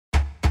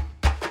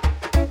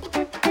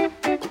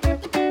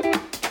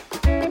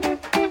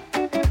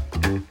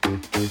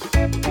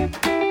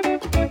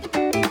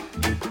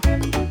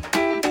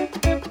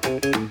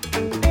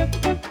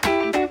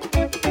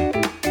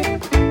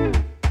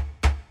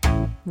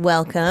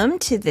Welcome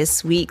to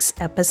this week's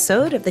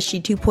episode of the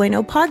She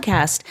 2.0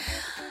 podcast.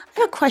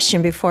 I have a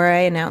question before I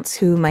announce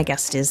who my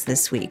guest is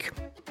this week.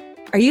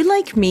 Are you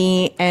like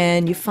me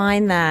and you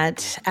find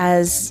that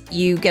as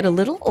you get a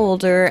little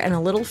older and a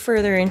little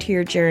further into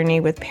your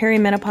journey with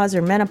perimenopause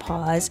or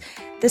menopause,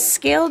 the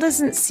scale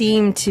doesn't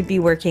seem to be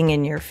working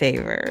in your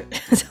favor?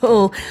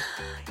 So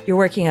you're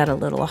working out a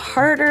little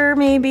harder,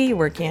 maybe, you're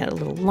working out a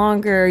little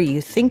longer, you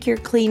think you're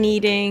clean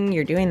eating,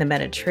 you're doing the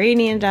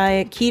Mediterranean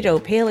diet, keto,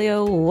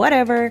 paleo,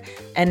 whatever,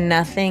 and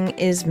nothing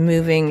is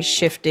moving,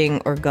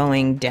 shifting, or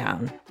going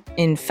down.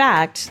 In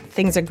fact,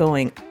 things are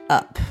going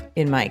up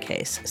in my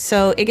case.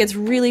 So it gets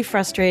really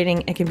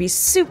frustrating. It can be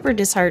super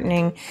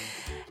disheartening.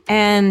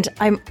 And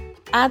I'm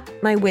at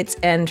my wit's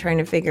end trying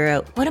to figure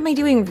out, what am I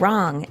doing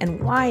wrong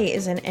and why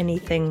isn't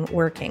anything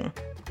working?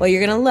 Well,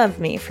 you're going to love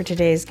me for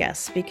today's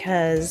guest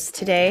because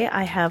today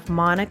I have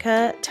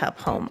Monica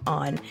Tupholme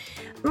on.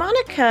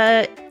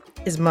 Monica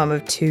is mom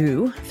of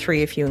two,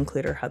 three if you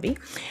include her hubby.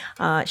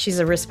 She's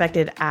a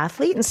respected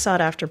athlete and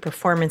sought-after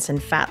performance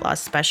and fat loss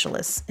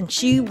specialist. And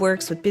she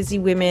works with busy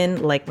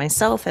women like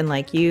myself and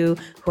like you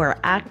who are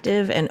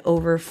active and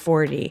over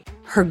 40.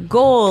 Her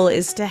goal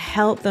is to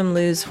help them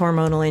lose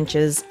hormonal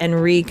inches and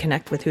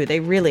reconnect with who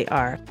they really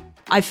are.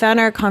 I found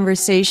our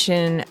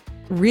conversation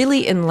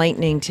really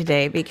enlightening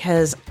today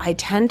because I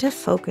tend to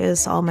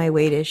focus all my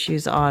weight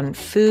issues on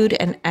food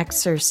and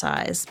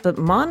exercise, but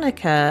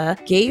Monica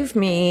gave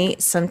me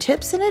some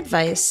tips and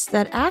advice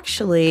that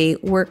actually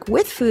work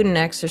with food and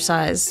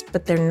exercise,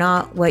 but they're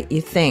not what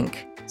you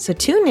think. So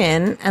tune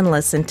in and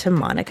listen to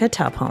Monica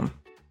Tupholme.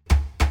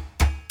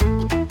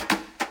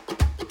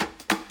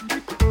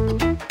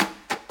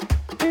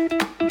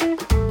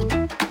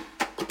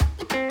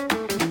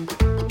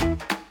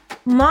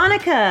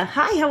 Monica,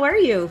 hi, how are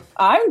you?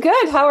 I'm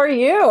good. How are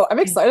you? I'm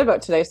excited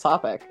about today's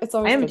topic. It's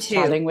always good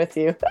chatting with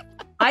you.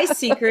 I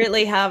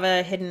secretly have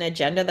a hidden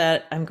agenda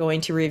that I'm going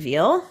to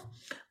reveal.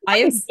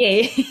 Nice.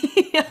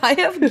 I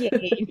have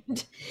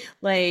gained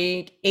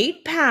like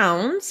 8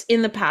 pounds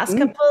in the past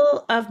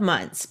couple of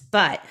months,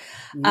 but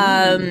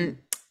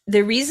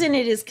the reason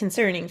it is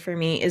concerning for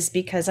me is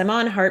because I'm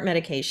on heart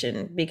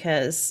medication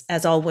because,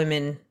 as all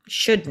women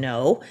should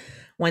know,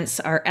 once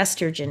our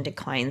estrogen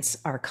declines,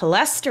 our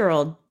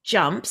cholesterol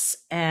jumps,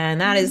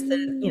 and that is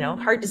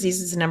heart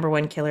disease is the number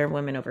one killer of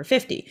women over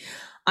 50.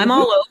 I'm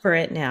all over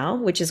it now,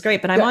 which is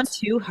great, but I'm on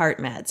 2 heart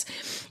meds.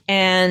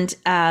 And,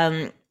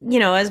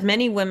 as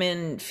many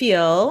women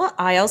feel,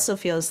 I also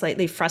feel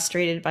slightly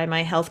frustrated by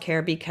my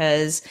healthcare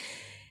because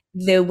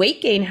the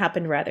weight gain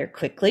happened rather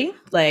quickly.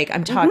 Like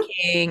I'm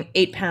talking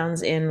 8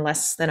 pounds in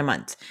less than a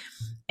month.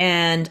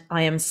 And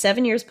I am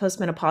 7 years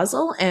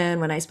postmenopausal.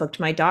 And when I spoke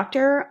to my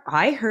doctor,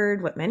 I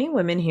heard what many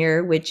women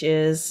hear, which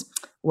is,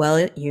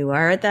 well, you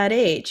are at that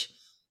age.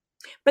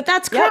 But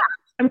that's crap. Yep.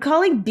 I'm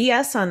calling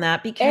BS on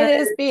that because it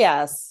is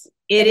BS.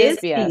 It is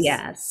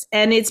BS.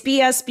 And it's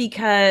BS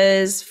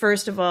because,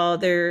 first of all,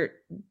 there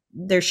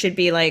should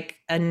be like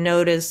a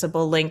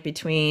noticeable link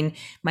between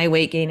my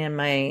weight gain and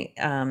my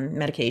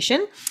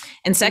medication.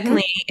 And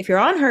secondly, if you're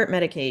on heart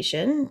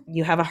medication,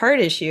 you have a heart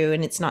issue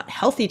and it's not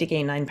healthy to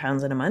gain 9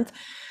 pounds in a month.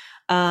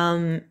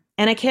 And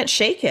I can't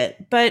shake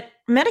it. But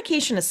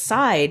medication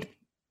aside,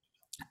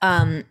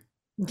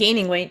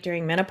 gaining weight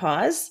during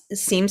menopause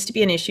seems to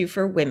be an issue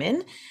for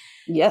women.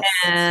 Yes.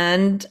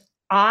 And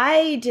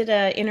I did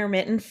a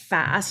intermittent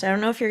fast. I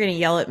don't know if you're going to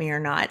yell at me or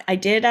not. I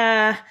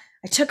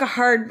took a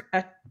hard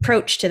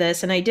approach to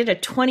this and I did a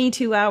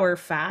 22-hour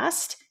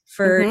fast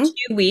for 2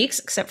 weeks,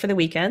 except for the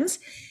weekends.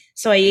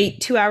 So I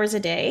ate 2 hours a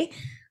day.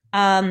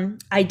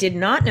 I did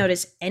not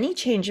notice any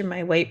change in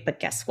my weight,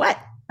 but guess what?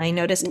 I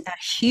noticed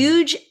a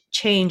huge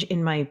change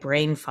in my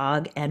brain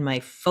fog and my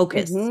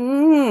focus.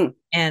 And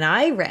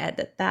I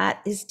read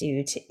that is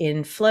due to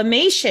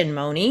inflammation,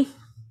 Moni.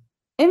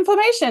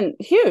 Inflammation,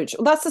 huge.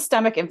 Well, that's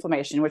systemic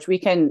inflammation, which we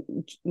can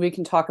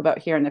talk about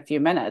here in a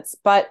few minutes.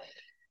 But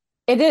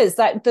it is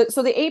that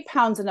so the 8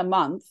 pounds in a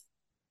month,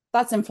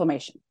 that's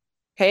inflammation.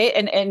 Okay.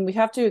 And we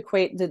have to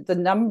equate the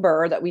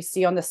number that we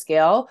see on the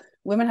scale.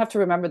 Women have to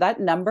remember that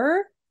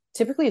number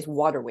typically is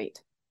water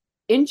weight.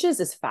 Inches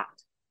is fat.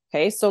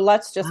 Okay. So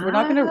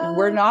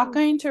we're not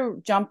going to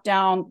jump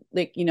down,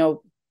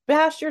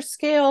 bash your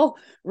scale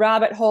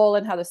rabbit hole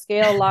and how the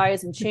scale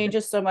lies and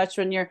changes so much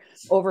when you're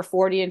over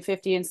 40 and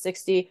 50 and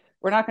 60.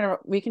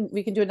 We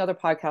can do another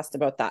podcast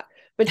about that,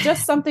 but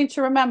just something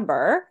to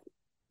remember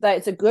that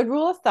it's a good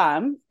rule of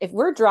thumb. If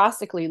we're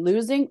drastically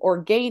losing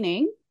or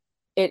gaining,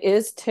 it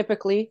is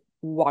typically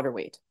water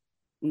weight.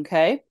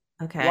 Okay.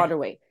 Water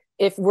weight.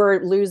 If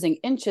we're losing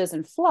inches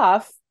and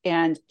fluff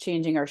and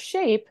changing our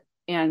shape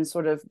and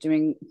sort of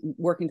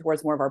working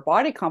towards more of our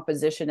body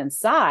composition and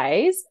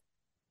size,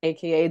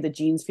 AKA the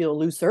jeans feel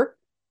looser,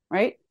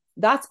 right?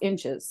 That's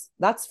inches.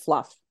 That's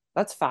fluff.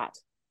 That's fat.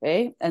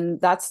 Okay. And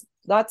that's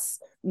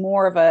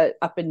more of a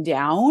up and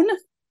down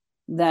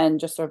than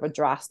just sort of a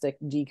drastic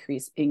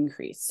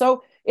increase.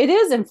 So it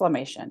is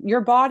inflammation.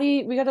 Your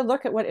body, we got to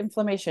look at what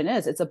inflammation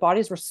is. It's a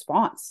body's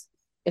response.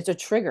 It's a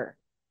trigger,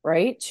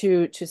 right?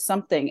 To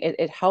something.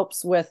 It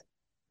helps with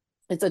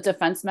It's a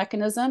defense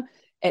mechanism.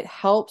 It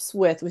helps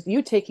with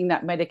you taking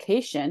that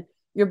medication,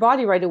 your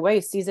body right away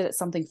sees it as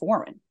something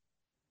foreign,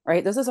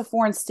 right? This is a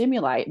foreign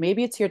stimuli.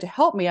 Maybe it's here to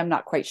help me. I'm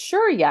not quite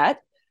sure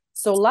yet.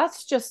 So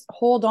let's just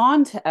hold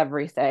on to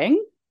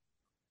everything,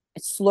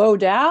 slow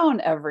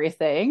down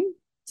everything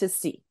to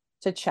see,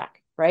 to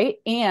check, right?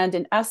 And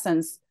in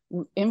essence,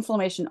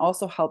 inflammation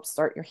also helps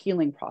start your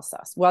healing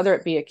process, whether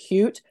it be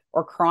acute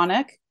or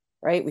chronic,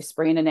 right? We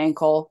sprain an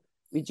ankle,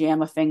 we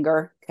jam a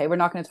finger. Okay, we're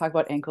not going to talk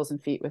about ankles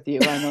and feet with you.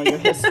 I know your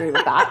history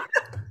with that.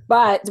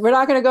 But we're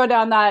not going to go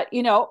down that,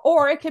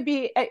 or it could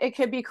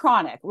be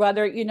chronic,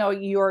 whether,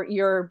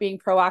 you're being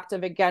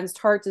proactive against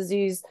heart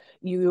disease,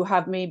 you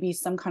have maybe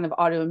some kind of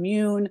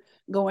autoimmune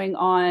going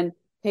on.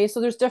 Okay,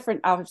 so there's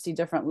obviously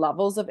different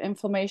levels of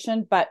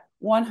inflammation, but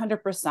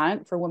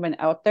 100% for women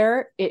out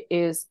there, it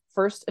is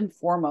first and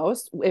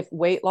foremost, if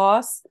weight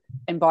loss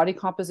and body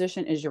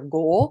composition is your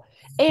goal.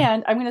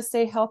 And I'm going to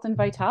say health and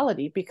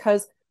vitality,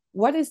 because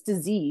what is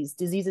disease?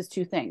 Disease is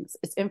two things.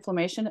 It's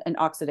inflammation and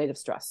oxidative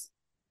stress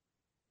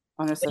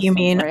on our system. You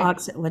mean right?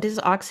 what is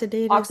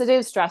oxidative?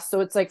 Oxidative stress. So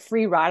it's like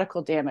free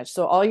radical damage.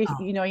 So all you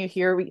Oh. you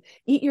hear, we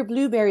eat your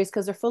blueberries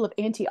because they're full of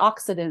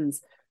antioxidants,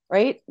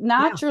 right?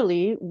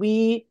 Naturally,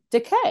 we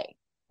decay.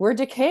 We're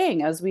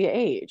decaying as we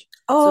age.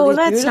 So Oh, these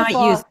let's not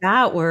use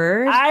that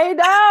word. I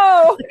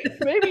know.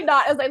 Maybe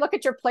not. As I look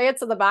at your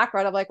plants in the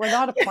background, I'm like, we're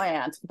not a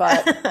plant,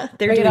 but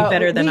they're doing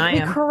better than I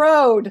am. We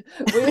corrode.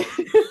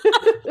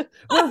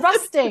 We're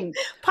rusting.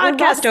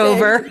 Podcast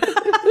over.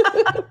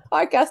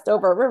 Podcast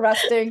over. We're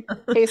resting.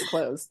 Case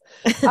closed.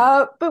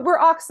 But we're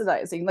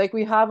oxidizing. Like,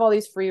 we have all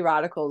these free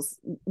radicals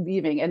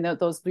leaving, and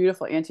those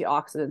beautiful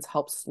antioxidants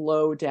help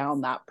slow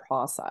down that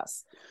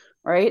process.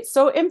 Right.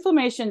 So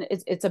inflammation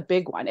it's a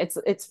big one.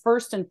 It's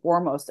first and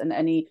foremost in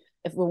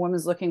if a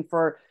woman's looking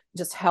for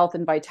just health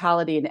and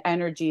vitality and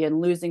energy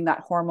and losing that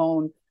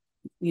hormone,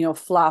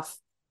 fluff,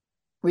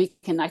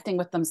 reconnecting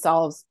with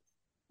themselves,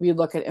 we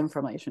look at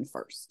inflammation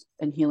first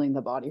and healing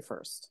the body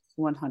first,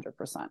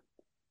 100%.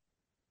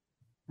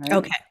 Right?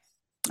 Okay.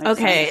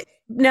 Okay. Sense?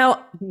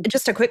 Now,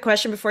 just a quick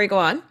question before you go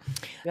on.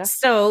 Yeah.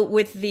 So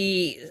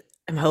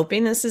I'm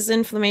hoping this is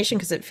inflammation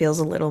because it feels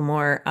a little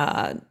more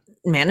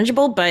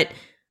manageable, but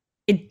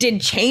it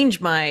did change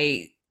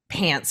my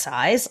pant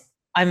size.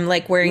 I'm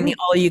like wearing the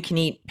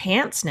all-you-can-eat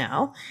pants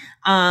now.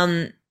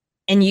 And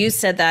you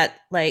said that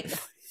like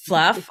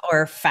fluff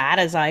or fat,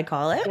 as I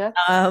call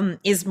it,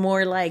 is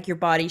more like your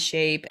body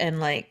shape and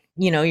like,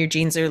 your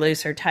jeans are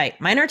loose or tight.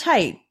 Mine are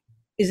tight.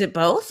 Is it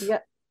both? Yeah.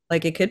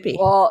 Like it could be.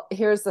 Well,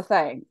 here's the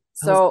thing.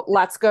 So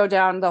let's go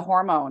down the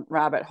hormone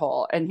rabbit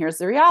hole. And here's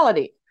the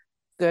reality.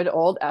 Good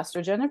old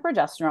estrogen and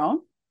progesterone.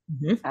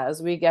 Mm-hmm.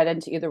 As we get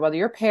into either whether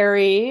you're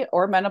peri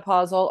or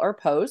menopausal or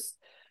post,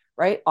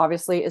 right,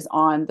 obviously is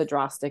on the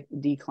drastic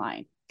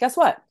decline. Guess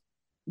what?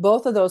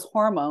 Both of those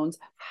hormones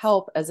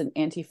help as an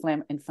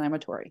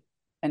anti-inflammatory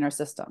in our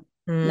system.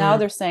 Now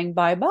they're saying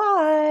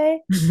bye-bye.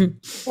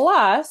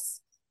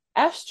 Plus,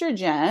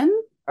 estrogen,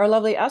 our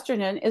lovely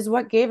estrogen, is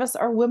what gave us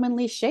our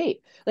womanly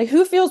shape. Like,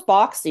 who feels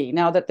boxy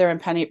now that they're in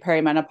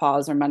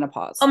perimenopause or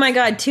menopause? Oh my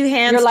God, 2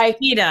 hands, you're like,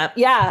 feet up.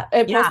 Yeah.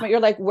 You're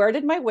like, where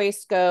did my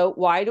waist go?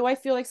 Why do I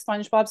feel like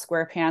SpongeBob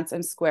SquarePants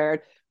and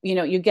squared?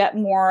 You get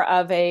more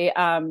of a,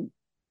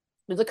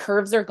 the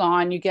curves are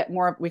gone. You get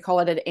more, we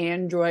call it an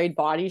android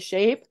body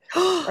shape,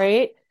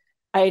 right?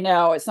 I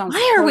know it sounds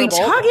Why are we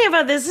talking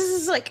about this?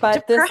 This is like,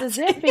 but depressing. This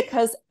is it,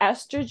 because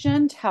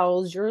estrogen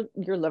tells your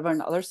liver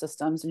and other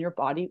systems in your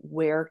body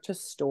where to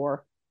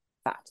store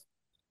fat.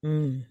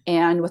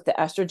 And with the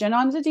estrogen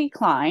on the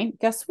decline,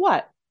 guess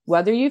what?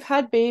 Whether you've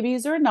had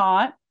babies or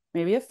not,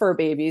 maybe a fur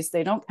babies,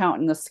 they don't count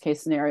in this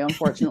case scenario,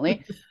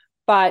 unfortunately,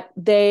 but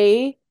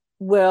they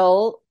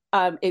will,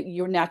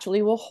 you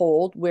naturally will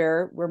hold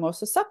where we're most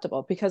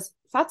susceptible, because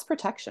fat's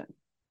protection.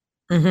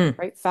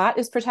 Mm-hmm. Right? Fat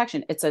is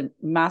protection. It's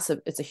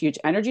a huge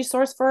energy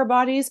source for our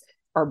bodies.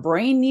 Our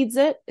brain needs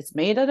it. It's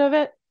made out of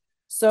it.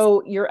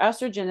 So your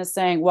estrogen is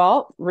saying,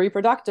 well,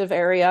 reproductive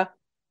area,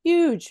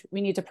 huge.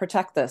 We need to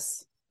protect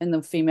this in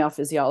the female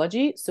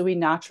physiology. So we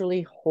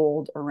naturally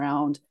hold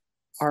around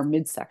our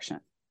midsection.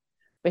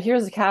 But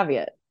here's the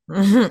caveat.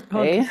 Mm-hmm.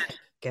 Okay.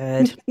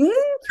 Good.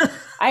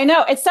 I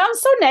know it sounds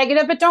so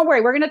negative, but don't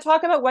worry. We're going to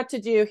talk about what to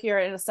do here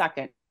in a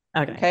second.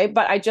 Okay.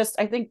 But I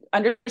think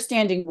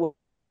understanding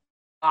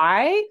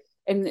why,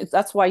 and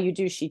that's why you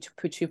do She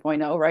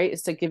 2.0, right?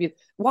 Is to give you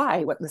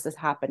what this is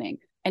happening.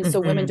 And so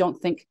women don't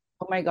think,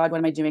 oh my God, what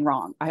am I doing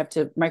wrong? I have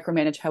to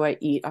micromanage how I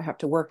eat. I have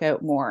to work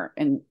out more,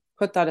 and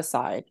put that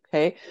aside.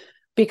 Okay.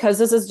 Because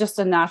this is just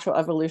a natural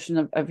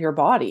evolution of your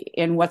body.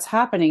 And what's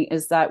happening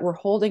is that we're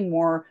holding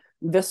more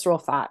visceral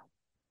fat.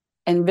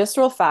 And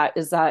visceral fat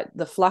is that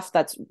the fluff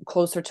that's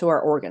closer to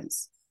our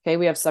organs. Okay.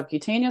 We have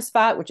subcutaneous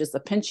fat, which is the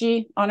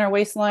pinchy on our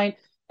waistline,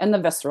 and the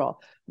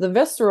visceral. The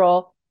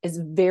visceral is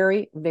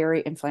very,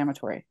 very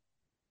inflammatory.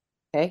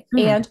 Okay.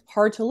 And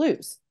hard to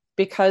lose,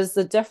 because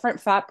the different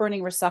fat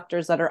burning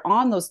receptors that are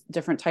on those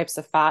different types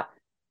of fat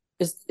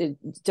is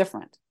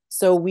different.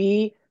 So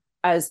we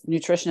as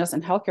nutritionists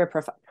and healthcare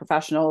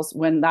professionals,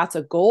 when that's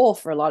a goal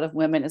for a lot of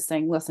women, is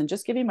saying, listen,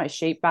 just give me my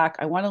shape back.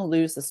 I want to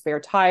lose the spare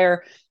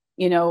tire.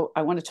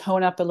 I want to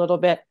tone up a little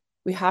bit.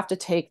 We have to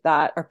take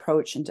that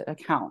approach into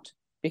account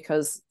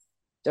because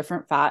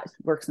different fat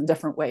works in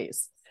different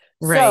ways.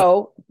 Right.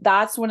 So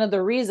that's one of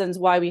the reasons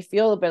why we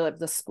feel a bit of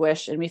the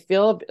squish and we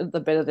feel a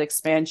bit of the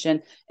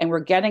expansion and we're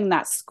getting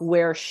that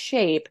square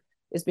shape,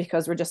 is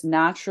because we're just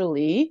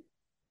naturally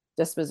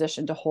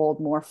dispositioned to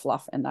hold more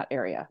fluff in that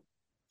area.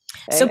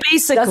 Okay? So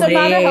basically, doesn't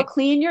matter how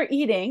clean you're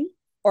eating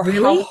or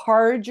really? how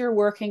hard you're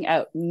working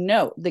out.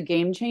 No, the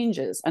game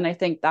changes. And I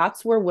think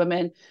that's where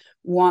women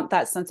want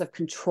that sense of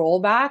control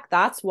back.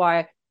 That's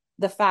why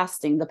the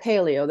fasting, the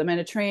paleo, the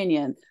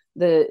Mediterranean,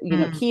 the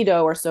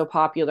keto are so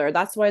popular.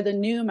 That's why the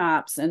new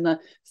maps and the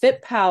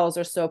fit pals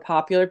are so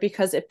popular,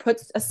 because it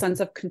puts a sense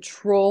of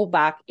control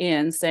back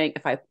in, saying,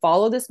 if I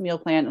follow this meal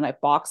plan and I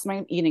box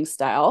my eating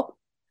style,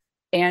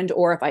 and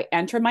or if I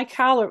enter my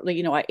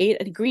calorie, I ate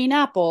a green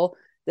apple,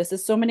 this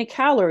is so many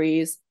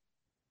calories,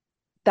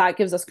 that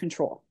gives us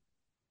control.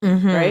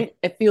 Right?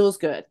 It feels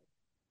good.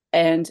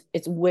 And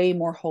it's way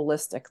more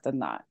holistic than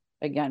that,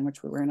 again,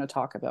 which we're going to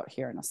talk about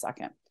here in a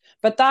second.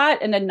 But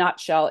that, in a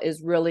nutshell,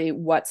 is really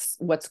what's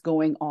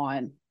going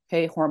on,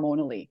 okay,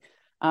 hormonally.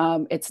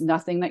 It's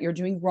nothing that you're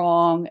doing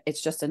wrong.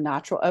 It's just a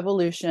natural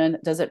evolution.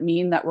 Does it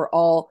mean that we're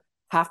all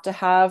have to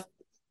have,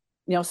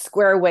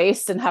 square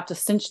waist and have to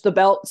cinch the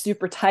belt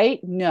super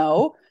tight?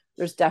 No,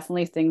 there's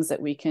definitely things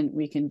that we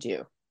can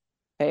do.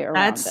 Okay, around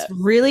That's it.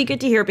 really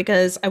good to hear,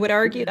 because I would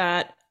argue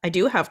that I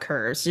do have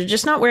curves. They're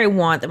just not where I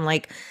want them.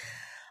 Like,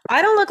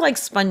 I don't look like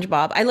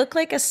SpongeBob. I look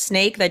like a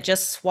snake that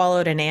just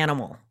swallowed an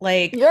animal.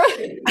 Like,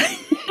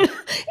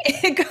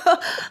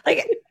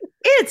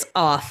 it's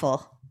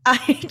awful.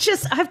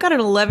 I've got an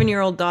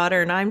 11-year-old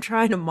daughter and I'm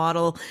trying to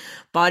model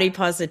body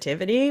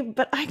positivity,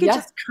 but I can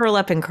just curl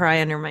up and cry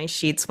under my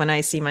sheets when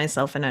I see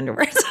myself in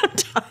underwear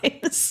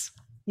sometimes.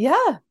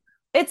 Yeah.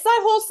 It's that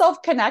whole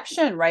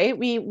self-connection, right?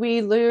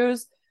 We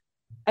lose,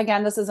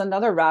 again, this is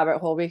another rabbit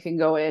hole we can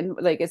go in.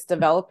 Like, it's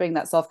developing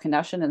that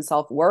self-connection and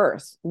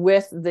self-worth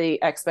with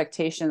the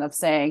expectation of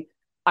saying,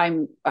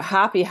 I'm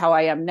happy how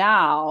I am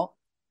now.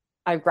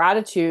 I have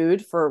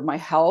gratitude for my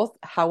health.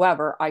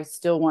 However, I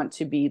still want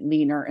to be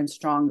leaner and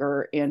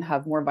stronger and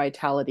have more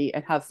vitality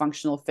and have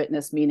functional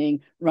fitness,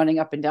 meaning running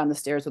up and down the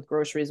stairs with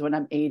groceries when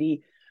I'm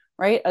 80,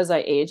 right? As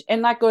I age.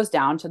 And that goes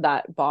down to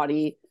that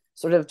body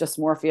sort of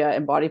dysmorphia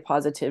and body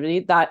positivity,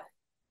 that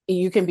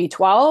you can be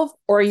 12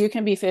 or you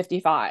can be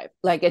 55.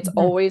 Like, it's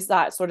always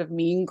that sort of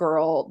mean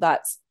girl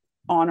that's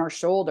on our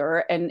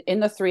shoulder. And in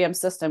the 3M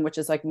system, which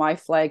is like my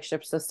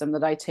flagship system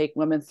that I take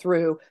women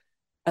through,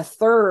 a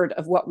third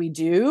of what we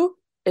do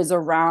is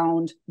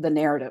around the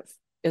narrative,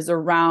 is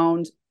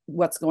around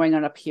what's going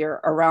on up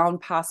here,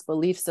 around past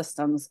belief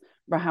systems,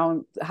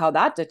 around how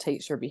that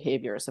dictates your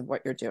behaviors of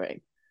what you're doing,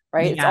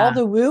 right? Yeah. It's all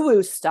the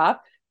woo-woo stuff,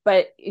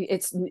 but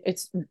it's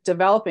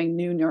developing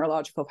new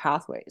neurological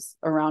pathways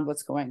around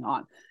what's going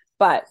on.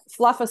 But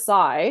fluff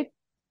aside,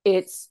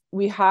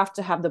 we have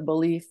to have the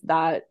belief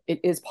that it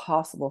is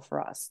possible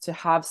for us to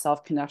have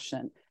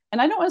self-connection.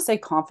 And I don't want to say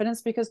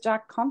confidence, because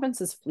Jack, confidence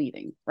is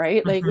fleeting,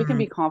 right? Like, we can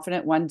be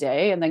confident one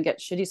day and then get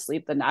shitty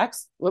sleep the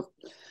next,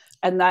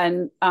 and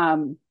then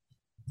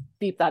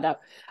beep that out,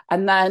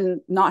 and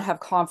then not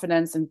have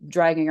confidence and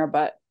dragging our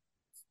butt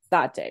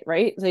that day,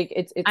 right? Like,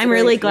 it's I'm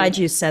really glad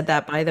you said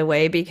that, by the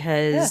way,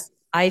 because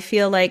I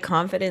feel like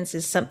confidence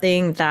is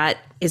something that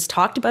is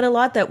talked about a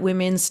lot, that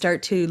women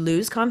start to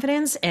lose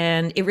confidence.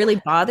 And it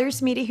really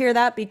bothers me to hear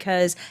that,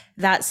 because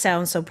that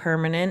sounds so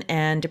permanent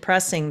and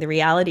depressing. The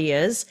reality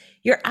is,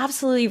 you're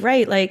absolutely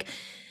right. Like,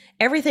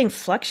 everything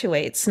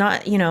fluctuates,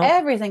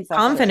 everything fluctuates.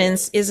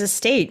 Confidence is a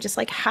state, just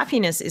like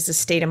happiness is a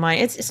state of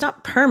mind. It's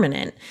not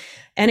permanent.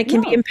 And it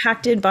can be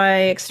impacted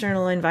by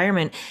external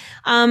environment.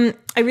 I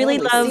really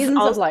love seasons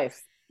of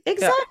life.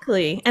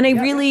 Exactly. Yeah. And I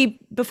really,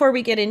 before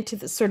we get into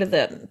the sort of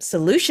the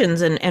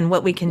solutions and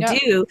what we can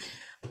do,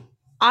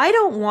 I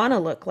don't want to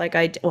look like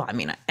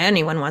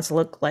anyone wants to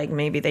look like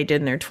maybe they did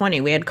in their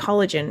 20. We had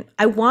collagen.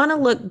 I want to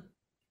look,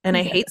 and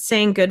I hate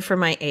saying good for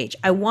my age.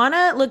 I want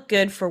to look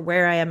good for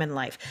where I am in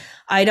life.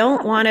 I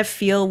don't want to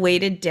feel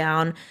weighted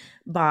down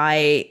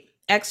by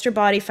extra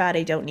body fat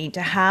I don't need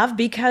to have,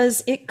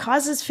 because it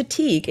causes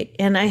fatigue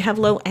and I have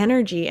low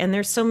energy, and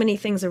there's so many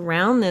things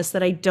around this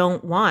that I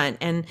don't want.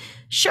 And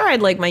sure,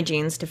 I'd like my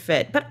jeans to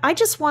fit, but I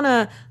just want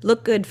to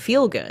look good,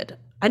 feel good.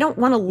 I don't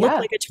want to look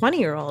like a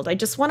 20-year-old. I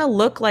just want to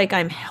look like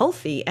I'm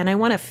healthy, and I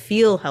want to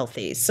feel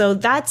healthy. So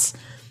that's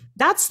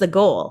the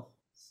goal.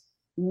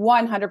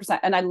 100%.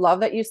 And I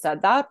love that you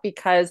said that,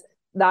 because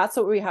that's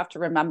what we have to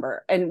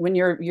remember. And when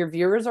your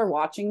viewers are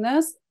watching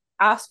this,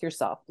 ask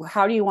yourself,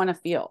 how do you want to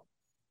feel?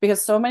 Because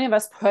so many of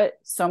us put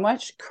so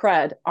much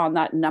cred on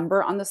that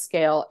number on the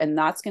scale, and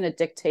that's going to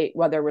dictate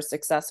whether we're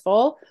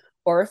successful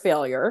or a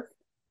failure,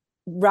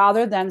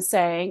 rather than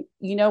saying,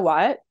 you know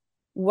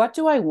what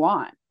do I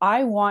want?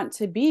 I want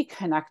to be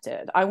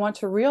connected. I want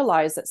to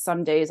realize that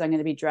some days I'm going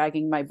to be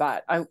dragging my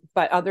butt,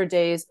 but other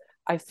days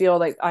I feel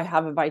like I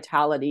have a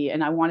vitality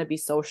and I want to be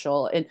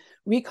social. And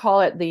we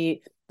call it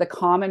the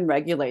common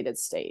regulated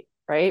state,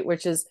 right?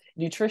 Which is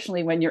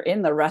nutritionally when you're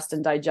in the rest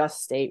and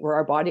digest state where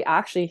our body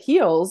actually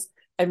heals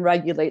and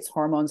regulates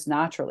hormones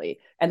naturally.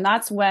 And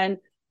that's when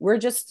we're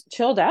just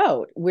chilled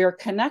out. We're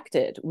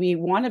connected. We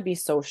want to be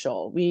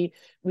social. We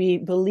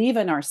believe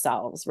in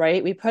ourselves,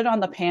 right? We put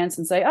on the pants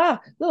and say, a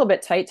little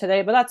bit tight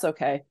today, but that's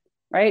okay,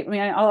 right? I mean,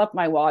 I'll up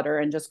my water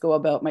and just go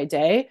about my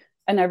day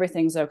and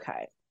everything's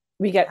okay.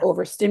 We get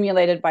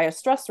overstimulated by a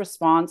stress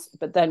response,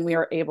 but then we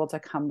are able to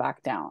come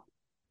back down.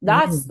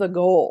 That's the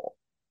goal,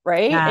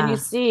 right? Yeah. And you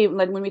see,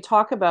 like when we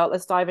talk about,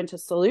 let's dive into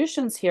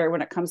solutions here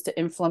when it comes to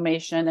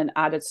inflammation and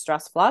added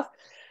stress fluff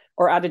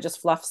or added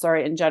just fluff,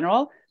 sorry, in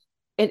general.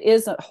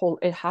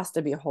 It has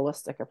to be a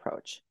holistic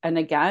approach. And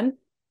again,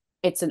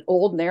 it's an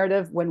old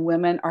narrative when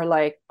women are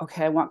like,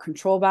 okay, I want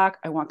control back.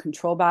 I want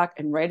control back.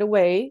 And right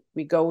away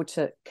we go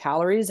to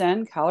calories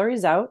in,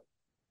 calories out,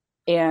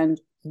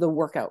 and the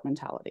workout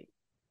mentality.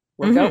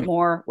 Work out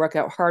more, work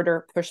out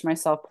harder, push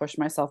myself, push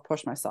myself,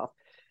 push myself.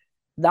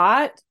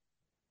 That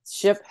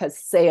ship has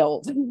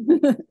sailed.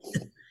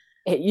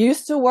 It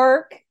used to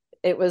work.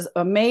 It was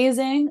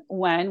amazing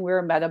when we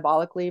were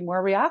metabolically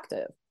more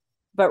reactive.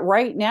 But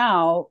right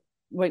now,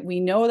 we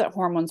know that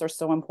hormones are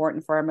so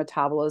important for our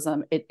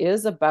metabolism. It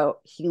is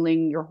about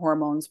healing your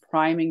hormones,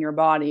 priming your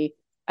body,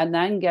 and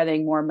then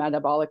getting more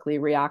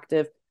metabolically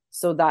reactive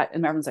so that,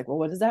 and everyone's like, well,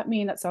 what does that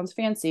mean? That sounds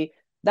fancy.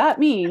 That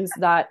means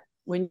that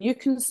when you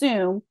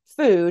consume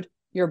food,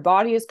 your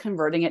body is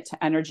converting it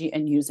to energy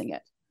and using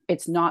it.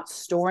 It's not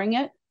storing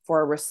it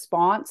for a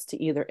response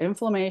to either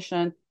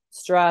inflammation,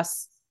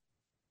 stress,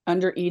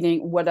 under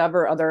eating,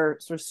 whatever other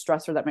sort of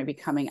stressor that might be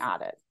coming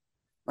at it.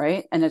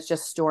 Right. And it's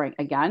just storing.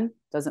 Again,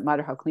 doesn't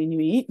matter how clean you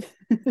eat.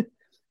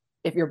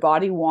 If your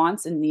body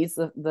wants and needs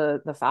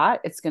the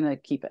fat, it's going to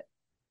keep it.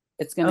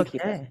 It's going to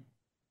keep it.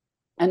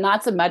 And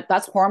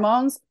that's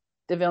hormones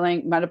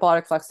developing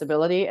metabolic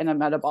flexibility and a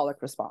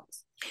metabolic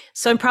response.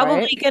 So I'm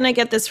probably going to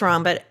get this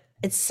wrong, but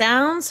it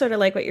sounds sort of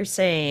like what you're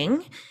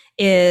saying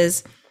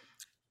is,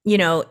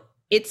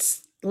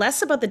 it's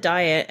less about the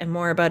diet and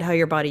more about how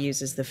your body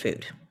uses the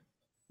food.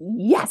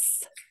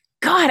 Yes.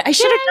 God, I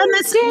should have done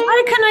this.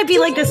 Why couldn't I be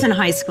like this in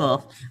high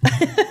school?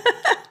 That's in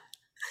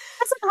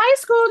high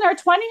school in our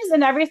 20s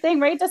and everything,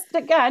 right? Just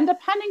again,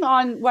 depending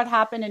on what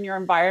happened in your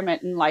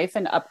environment in life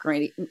and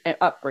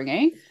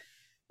upbringing,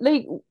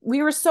 like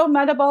we were so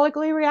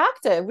metabolically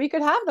reactive. We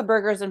could have the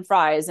burgers and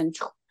fries and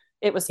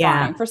it was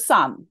fine for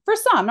some.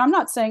 I'm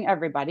not saying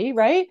everybody,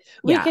 right?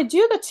 We could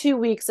do the 2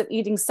 weeks of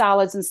eating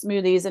salads and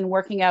smoothies and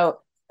working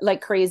out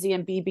like crazy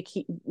and be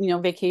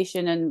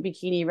vacation and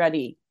bikini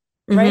ready.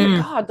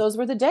 Right? God, those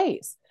were the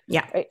days.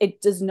 Yeah.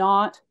 It does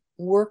not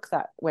work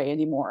that way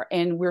anymore.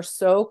 And we're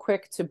so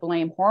quick to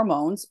blame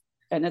hormones,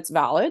 and it's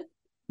valid,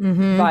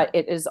 but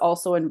it is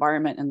also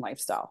environment and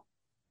lifestyle,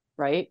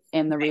 right?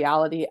 And the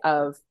reality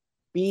of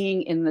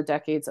being in the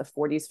decades of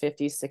 40s,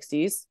 50s,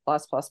 60s,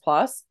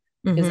 plus,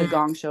 is a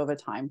gong show of a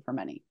time for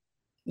many.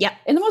 Yeah.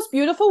 In the most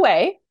beautiful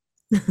way,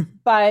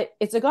 but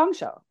it's a gong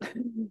show.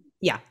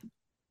 Yeah.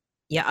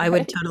 Yeah, I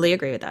would totally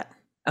agree with that.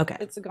 Okay.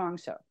 It's a gong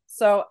show.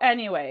 So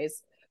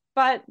anyways,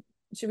 but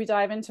should we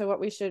dive into where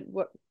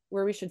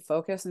we should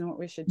focus and what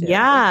we should do?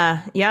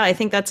 Yeah. Yeah. I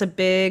think that's a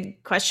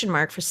big question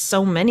mark for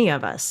so many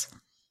of us.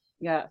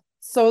 Yeah.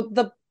 So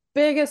the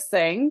biggest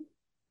thing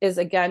is,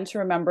 again, to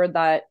remember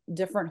that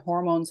different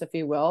hormones, if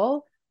you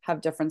will,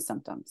 have different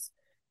symptoms.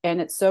 And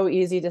it's so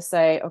easy to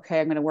say, okay,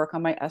 I'm going to work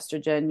on my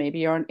estrogen. Maybe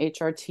you're on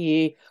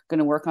HRT, going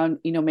to work on,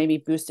 maybe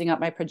boosting up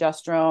my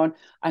progesterone.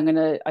 I'm going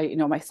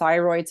to, my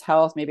thyroid's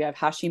health. Maybe I have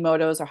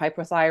Hashimoto's or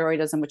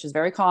hypothyroidism, which is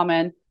very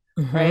common,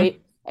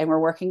 right? And we're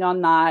working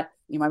on that.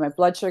 My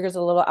blood sugar's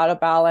a little out of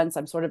balance.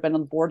 I've sort of been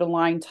on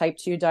borderline type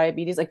 2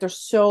 diabetes. Like there's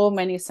so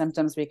many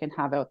symptoms we can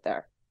have out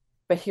there.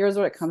 But here's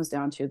what it comes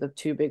down to, the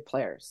two big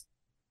players,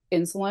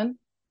 insulin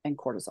and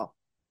cortisol.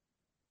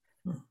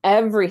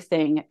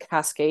 Everything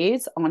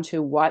cascades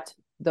onto what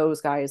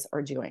those guys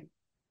are doing,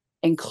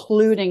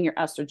 including your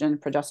estrogen,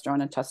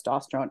 progesterone, and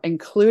testosterone,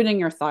 including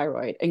your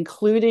thyroid,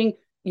 including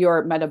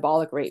your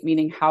metabolic rate,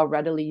 meaning how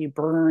readily you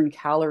burn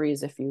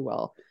calories, if you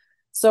will.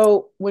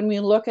 So when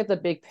we look at the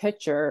big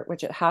picture,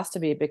 which it has to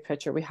be a big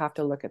picture, we have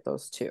to look at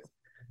those two.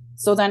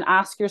 So then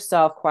ask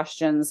yourself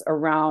questions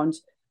around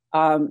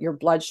your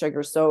blood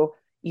sugar. So,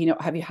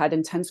 have you had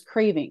intense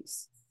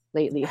cravings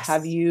lately? Yes.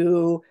 Have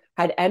you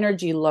had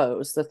energy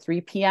lows, the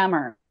 3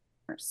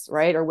 p.m.ers,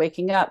 right? Or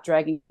waking up,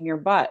 dragging your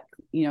butt,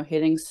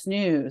 hitting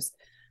snooze,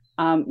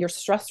 your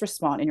stress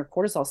response and your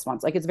cortisol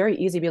response. Like it's very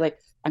easy to be like,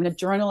 I'm going to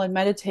journal and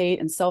meditate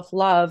and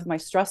self-love my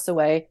stress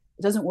away.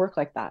 It doesn't work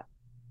like that.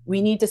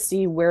 We need to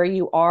see where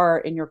you are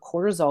in your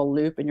cortisol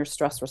loop and your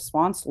stress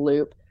response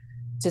loop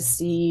to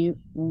see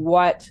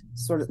what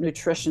sort of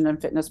nutrition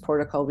and fitness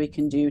protocol we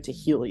can do to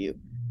heal you.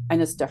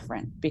 And it's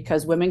different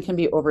because women can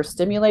be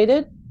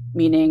overstimulated,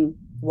 meaning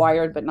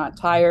wired but not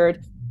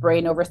tired,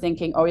 brain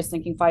overthinking, always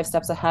thinking 5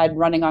 steps ahead,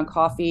 running on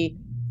coffee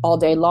all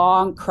day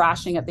long,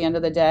 crashing at the end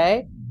of the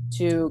day,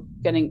 to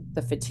getting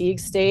the fatigue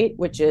state,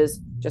 which is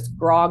just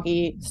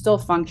groggy, still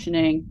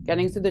functioning,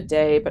 getting through the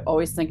day, but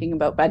always thinking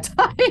about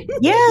bedtime,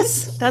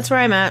 Yes, that's where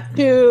I'm at.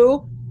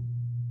 to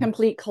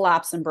complete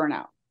collapse and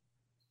burnout,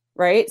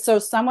 right? So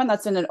someone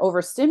that's in an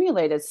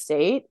overstimulated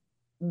state,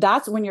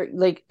 that's when you're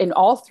like in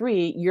all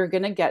three, you're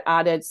going to get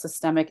added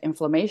systemic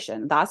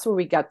inflammation. That's where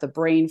we get the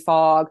brain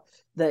fog,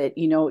 the,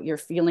 you're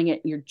feeling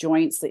it in your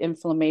joints, the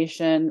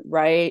inflammation,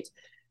 right?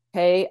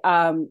 Okay.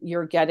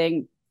 You're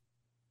getting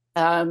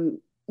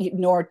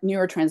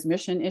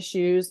neurotransmission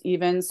issues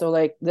even. So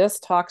like this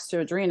talks to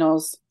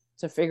adrenals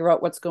to figure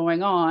out what's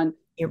going on.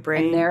 Your And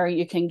brain. there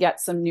you can get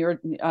some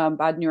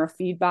bad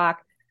neurofeedback.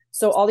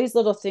 So all these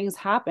little things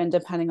happen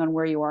depending on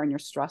where you are in your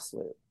stress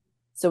loop.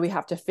 So we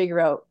have to figure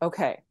out,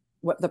 okay,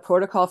 what the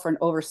protocol for an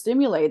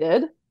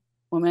overstimulated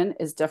woman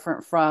is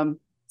different from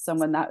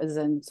someone that is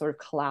in sort of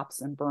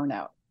collapse and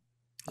burnout,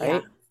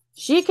 right? Yeah.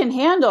 She can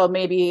handle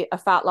maybe a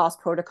fat loss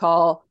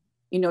protocol,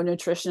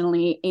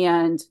 nutritionally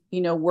and,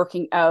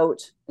 working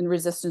out and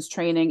resistance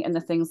training and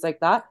the things like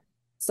that.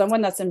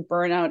 Someone that's in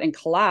burnout and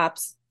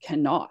collapse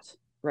cannot,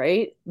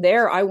 right?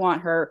 There, I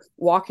want her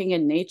walking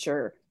in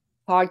nature,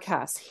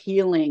 podcasts,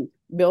 healing,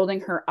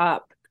 building her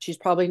up. She's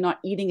probably not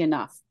eating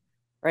enough,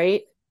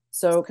 right?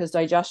 So, because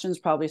digestion's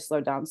probably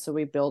slowed down, so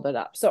we build it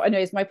up. So,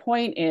 anyways, my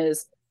point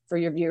is for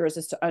your viewers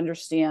is to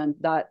understand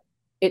that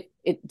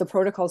the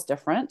protocol is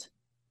different,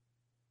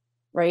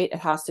 right? It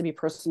has to be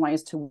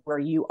personalized to where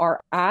you are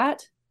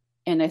at.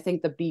 And I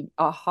think the big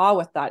aha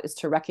with that is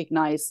to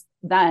recognize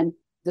then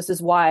this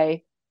is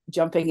why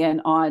jumping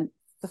in on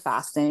the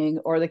fasting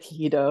or the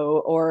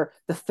keto or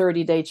the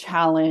 30-day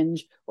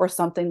challenge or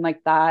something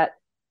like that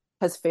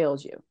has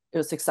failed you. It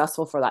was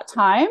successful for that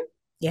time,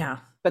 Yeah.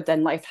 but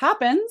then life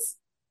happens.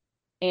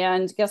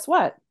 And guess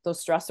what?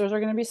 Those stressors are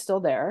going to be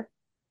still there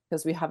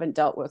because we haven't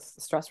dealt with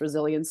stress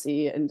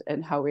resiliency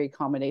and how we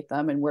accommodate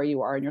them and where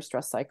you are in your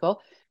stress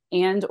cycle.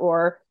 And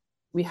or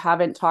we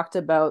haven't talked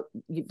about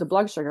the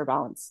blood sugar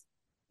balance,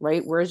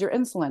 right? Where's your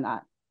insulin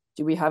at?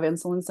 Do we have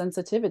insulin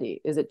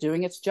sensitivity? Is it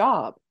doing its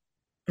job?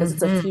 Because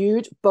it's a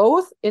huge,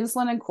 both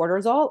insulin and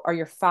cortisol are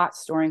your fat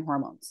storing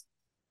hormones,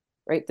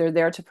 right? They're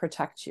there to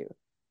protect you.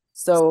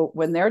 So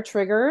when they're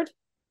triggered,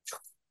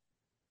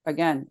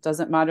 again,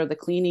 doesn't matter the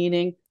clean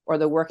eating or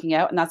the working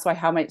out. And that's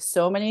why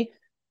so many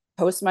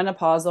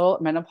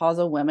postmenopausal,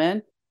 menopausal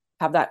women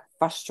have that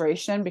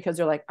frustration because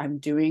they're like, I'm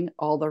doing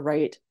all the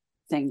right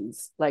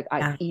things. Like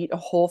I eat a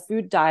whole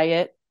food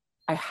diet.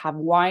 I have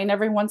wine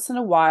every once in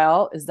a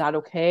while. Is that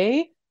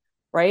okay?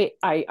 Right.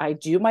 I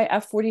do my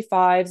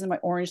F45s and my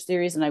Orange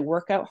Theories and I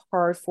work out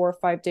hard 4 or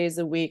 5 days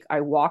a week.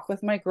 I walk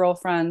with my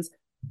girlfriends.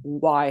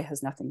 Why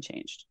has nothing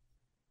changed?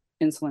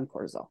 Insulin,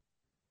 cortisol.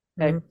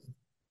 Okay.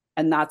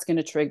 And that's going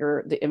to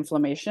trigger the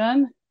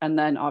inflammation. And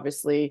then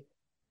obviously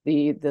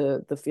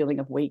the feeling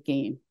of weight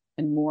gain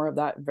and more of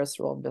that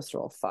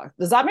visceral fuck.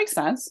 Does that make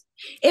sense?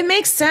 It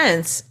makes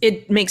sense.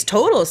 It makes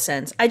total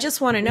sense. I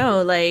just want to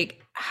know,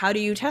 like, how do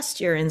you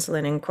test your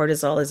insulin and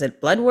cortisol? Is it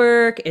blood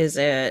work? Is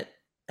it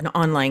an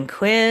online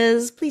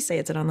quiz? Please say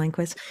it's an online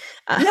quiz.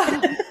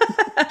 No.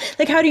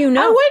 Like, how do you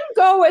know? I wouldn't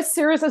go as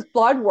serious as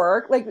blood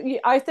work. Like,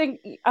 I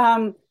think,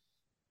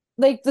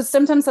 like the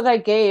symptoms that I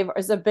gave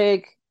is a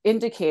big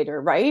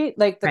indicator, right?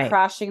 Like the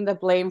crashing, the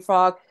blame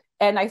frog.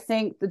 And I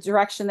think the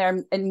direction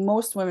there, and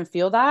most women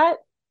feel that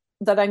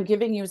I'm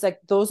giving you is like,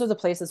 those are the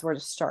places where to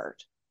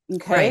start.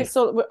 Okay. Right.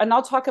 So, and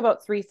I'll talk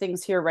about 3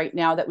 things here right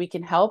now that we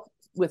can help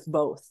with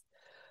both.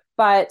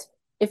 But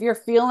if you're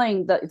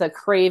feeling the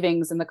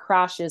cravings and the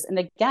crashes, and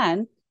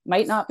again,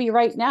 might not be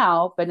right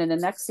now, but in the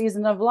next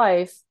season of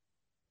life,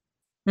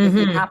 it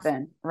can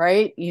happen,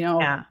 right?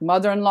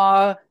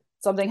 Mother-in-law,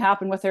 something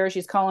happened with her.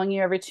 She's calling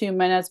you every 2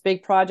 minutes,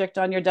 big project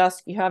on your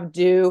desk you have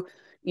due,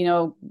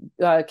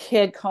 a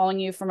kid calling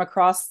you from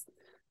across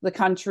the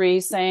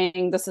country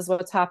saying this is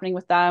what's happening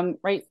with them,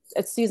 right?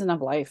 It's season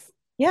of life.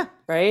 Yeah.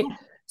 Right. Yeah.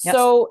 Yes.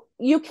 So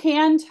you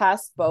can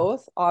test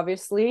both,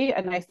 obviously.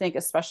 And I think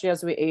especially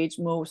as we age,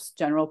 most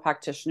general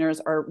practitioners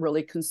are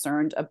really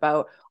concerned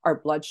about our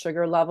blood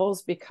sugar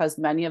levels because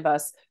many of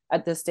us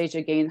at this stage,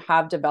 again,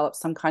 have developed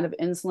some kind of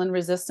insulin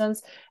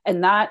resistance.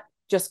 And that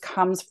just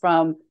comes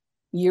from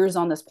years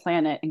on this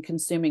planet and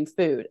consuming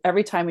food.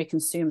 Every time we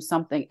consume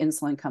something,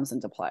 insulin comes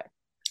into play.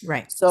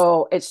 Right.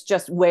 So it's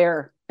just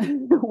wear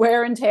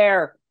and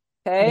tear.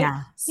 Okay.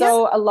 Yeah.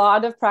 So a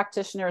lot of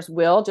practitioners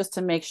will, just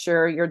to make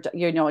sure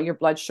your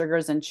blood sugar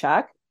is in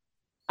check.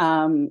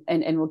 And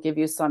we'll give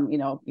you some,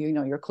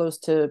 you're close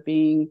to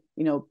being,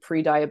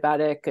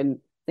 pre-diabetic and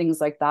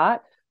things like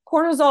that.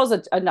 Cortisol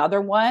is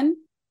another one.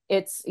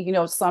 It's,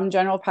 some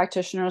general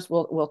practitioners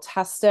will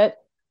test it.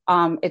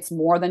 It's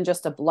more than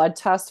just a blood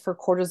test for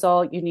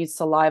cortisol. You need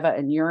saliva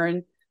and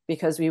urine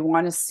because we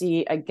want to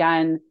see,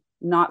 again,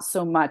 not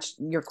so much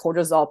your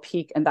cortisol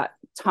peak and that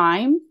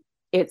time,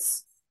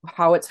 it's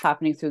how it's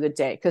happening through the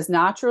day. Because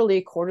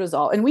naturally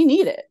cortisol, and we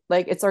need it,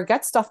 like it's our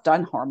get stuff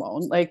done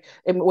hormone. Like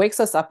it wakes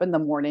us up in the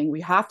morning.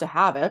 We have to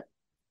have it.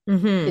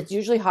 It's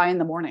usually high in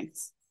the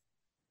mornings,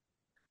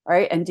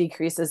 right? And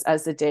decreases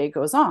as the day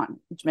goes on,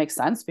 which makes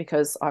sense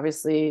because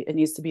obviously it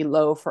needs to be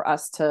low for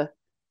us to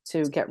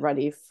to get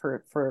ready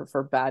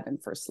for bed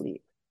and for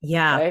sleep.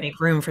 Yeah, Okay. make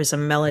room for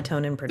some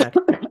melatonin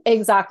production.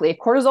 Exactly. If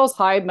cortisol is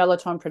high,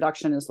 melatonin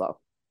production is low.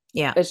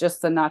 Yeah. It's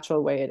just the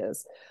natural way it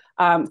is.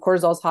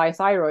 Cortisol is high,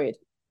 thyroid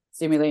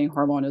stimulating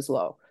hormone is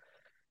low.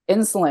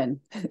 Insulin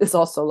is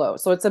also low.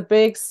 So it's a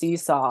big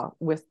seesaw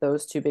with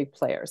those two big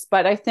players.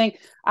 But I think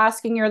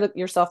asking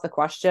yourself the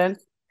question,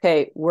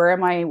 okay, where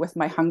am I with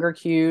my hunger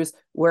cues?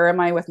 Where am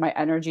I with my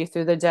energy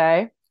through the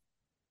day?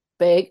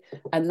 Big.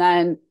 And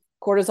then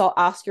cortisol,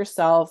 ask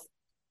yourself,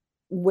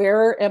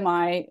 where am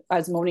I,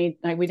 as Moni,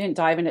 we didn't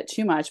dive in it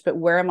too much, but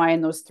where am I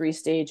in those three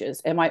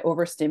stages? Am I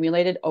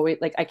overstimulated? Oh,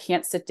 wait, like I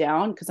can't sit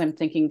down because I'm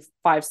thinking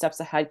 5 steps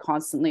ahead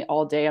constantly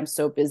all day. I'm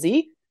so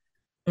busy.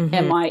 Mm-hmm.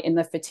 Am I in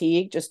the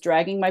fatigue, just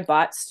dragging my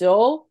butt,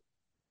 still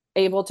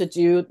able to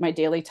do my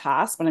daily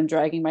tasks when I'm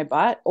dragging my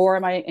butt? Or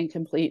am I in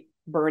complete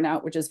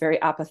burnout, which is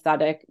very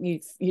apathetic?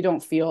 You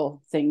don't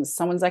feel things.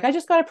 Someone's like, I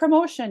just got a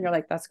promotion. You're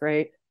like, that's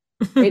great.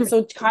 Right.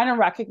 So kind of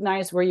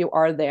recognize where you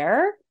are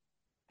there,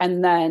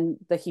 and then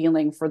the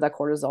healing for the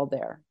cortisol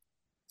there.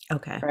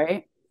 Okay.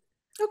 Right.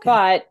 Okay.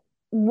 But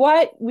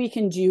what we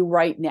can do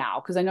right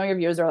now, because I know your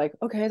viewers are like,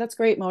 okay, that's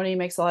great, Moni,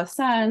 makes a lot of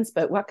sense,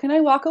 but what can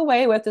I walk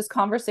away with this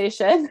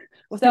conversation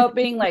without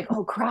being like,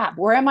 oh crap,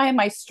 where am I in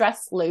my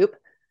stress loop?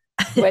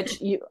 Which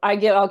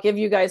I'll give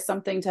you guys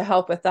something to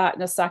help with that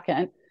in a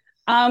second.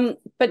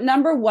 But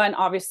number one,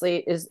 obviously,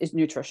 is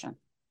nutrition.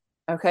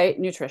 Okay,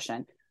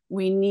 nutrition.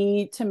 We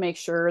need to make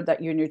sure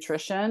that your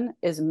nutrition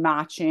is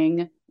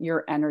matching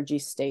your energy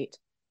state.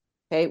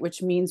 Okay,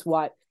 which means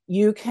what?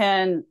 You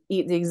can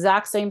eat the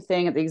exact same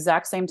thing at the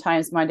exact same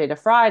times Monday to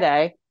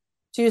Friday.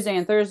 Tuesday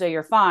and Thursday,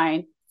 you're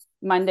fine.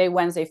 Monday,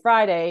 Wednesday,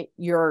 Friday,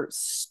 you're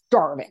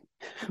starving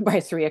by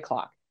 3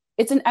 o'clock.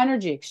 It's an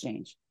energy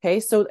exchange. Okay.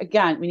 So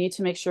again, we need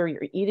to make sure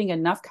you're eating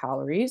enough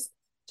calories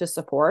to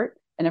support.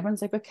 And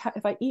everyone's like, but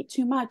if I eat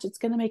too much, it's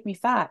going to make me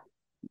fat.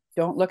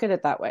 Don't look at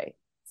it that way.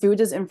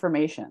 Food is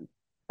information,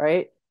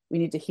 right? We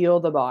need to heal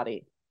the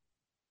body.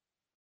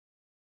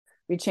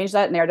 We change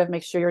that narrative,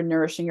 make sure you're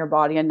nourishing your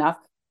body enough.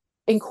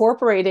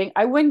 Incorporating,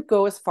 I wouldn't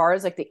go as far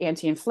as like the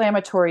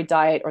anti-inflammatory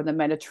diet or the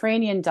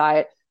Mediterranean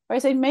diet, but I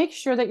say make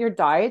sure that your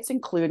diet's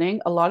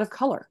including a lot of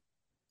color.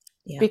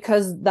 Yeah.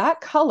 Because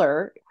that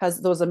color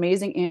has those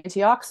amazing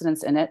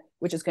antioxidants in it,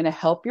 which is going to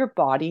help your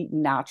body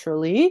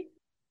naturally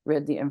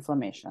rid the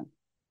inflammation.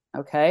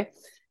 Okay.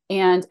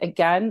 And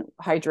again,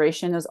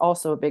 hydration is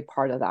also a big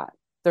part of that.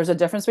 There's a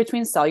difference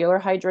between cellular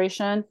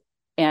hydration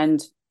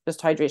and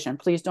just hydration.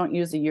 Please don't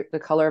use the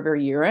color of your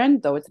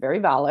urine, though it's very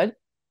valid,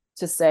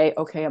 to say,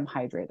 okay, I'm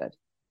hydrated.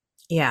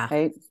 Yeah.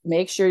 Okay.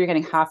 Make sure you're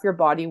getting half your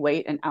body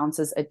weight in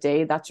ounces a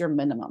day. That's your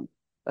minimum.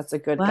 That's a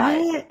good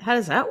guide. How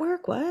does that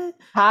work? What?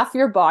 Half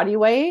your body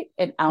weight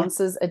in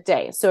ounces a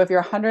day. So if you're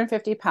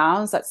 150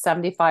 pounds, that's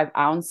 75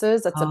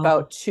 ounces. That's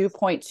about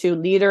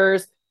 2.2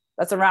 liters.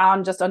 That's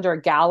around just under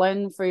a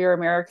gallon for your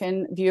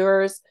American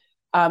viewers.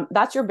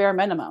 That's your bare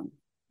minimum,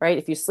 right?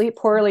 If you sleep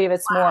poorly, if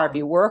it's more. If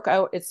you work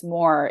out, it's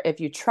more. If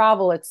you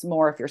travel, it's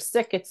more. If you're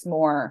sick, it's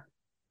more.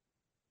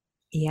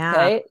 Yeah.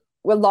 Okay.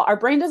 Well, our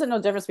brain doesn't know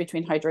the difference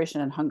between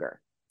hydration and hunger.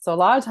 So a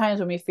lot of times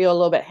when we feel a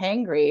little bit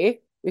hangry,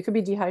 we could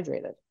be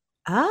dehydrated.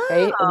 Oh.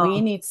 Okay.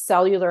 We need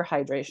cellular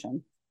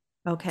hydration.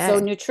 Okay. So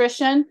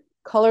nutrition,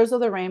 colors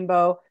of the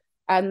rainbow.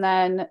 And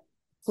then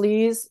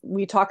please,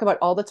 we talk about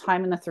all the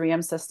time in the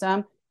 3M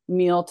system,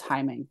 meal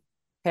timing.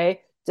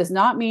 Okay. Does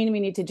not mean we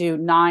need to do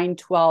 9,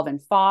 12,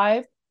 and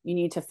 5. You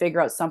need to figure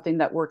out something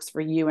that works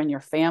for you and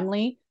your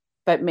family,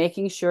 but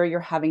making sure you're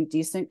having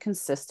decent,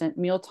 consistent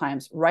meal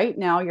times. Right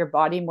now, your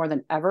body more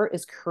than ever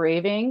is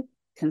craving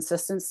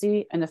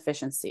consistency and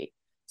efficiency.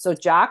 So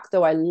Jack,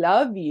 though I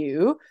love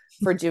you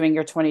for doing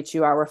your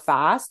 22-hour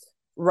fast,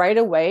 right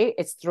away,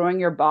 it's throwing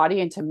your body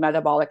into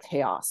metabolic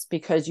chaos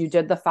because you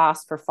did the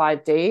fast for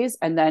 5 days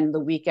and then the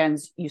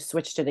weekends you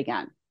switched it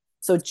again.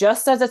 So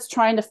just as it's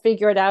trying to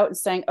figure it out and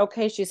saying,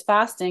 okay, she's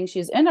fasting,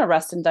 she's in a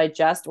rest and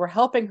digest, we're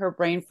helping her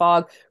brain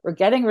fog, we're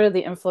getting rid of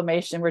the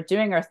inflammation, we're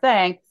doing our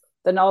thing,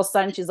 then all of a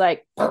sudden she's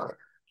like, so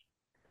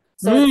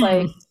it's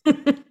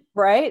like,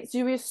 right? So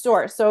you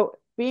restore. So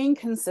being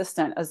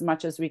consistent as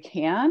much as we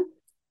can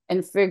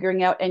and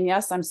figuring out, and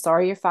yes, I'm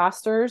sorry, you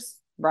fasters,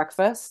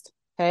 breakfast.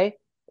 Okay.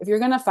 If you're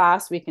going to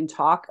fast, we can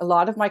talk. A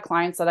lot of my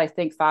clients that I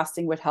think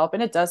fasting would help,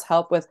 and it does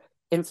help with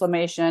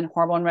inflammation,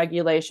 hormone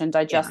regulation,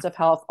 digestive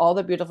health, all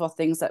the beautiful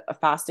things that a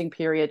fasting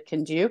period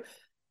can do.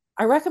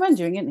 I recommend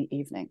doing it in the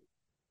evening.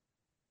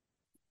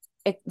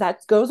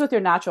 That goes with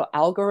your natural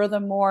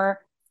algorithm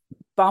more.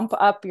 Bump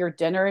up your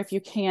dinner if you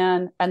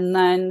can. And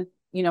then,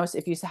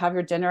 if you have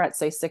your dinner at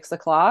say 6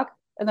 o'clock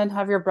and then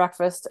have your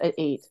breakfast at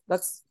 8,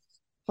 that's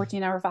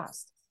 14-hour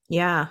fast.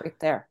 Yeah. Right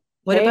there.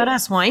 What about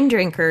us wine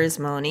drinkers,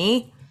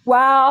 Moni?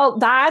 Well,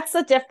 that's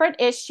a different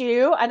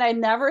issue. And I'm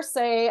never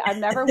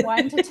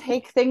one to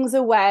take things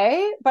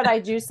away, but I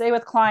do say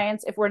with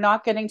clients, if we're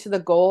not getting to the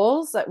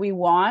goals that we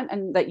want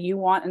and that you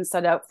want and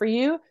set out for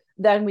you,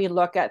 Then we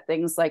look at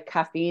things like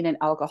caffeine and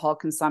alcohol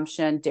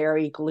consumption,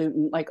 dairy,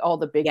 gluten, like all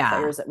the big Yeah.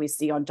 players that we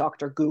see on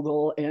Dr.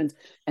 Google and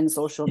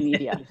social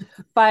media.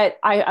 But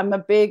I'm a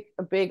big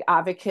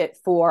advocate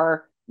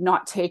for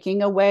not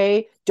taking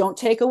away, don't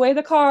take away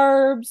the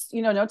carbs,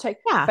 no take,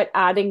 Yeah. but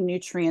adding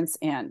nutrients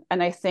in.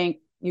 And I think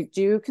you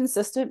do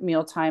consistent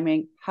meal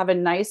timing, have a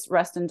nice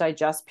rest and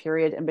digest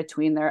period in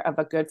between there of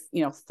a good,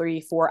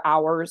 3-4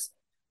 hours,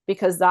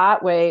 because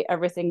that way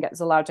everything gets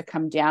allowed to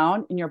come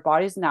down and your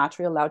body's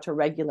naturally allowed to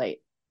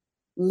regulate.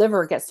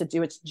 Liver gets to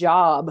do its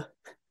job,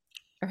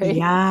 right?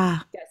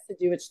 Yeah. Gets to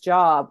do its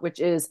job, which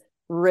is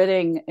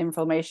ridding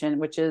inflammation,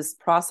 which is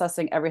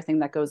processing everything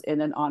that goes in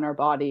and on our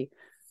body,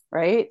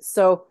 right?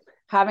 So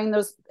having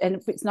those,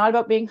 and it's not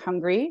about being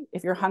hungry.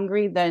 If you're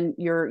hungry, then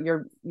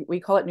we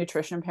call it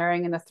nutrition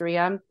pairing in the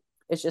 3M.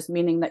 It's just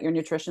meaning that your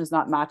nutrition is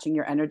not matching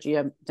your energy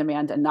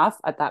demand enough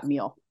at that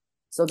meal.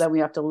 So then we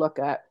have to look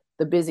at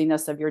the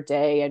busyness of your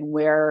day and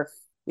where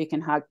we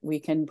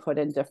can put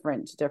in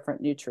different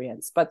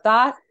nutrients. But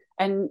that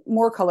and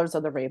more colors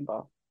of the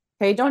rainbow.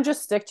 Okay, don't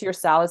just stick to your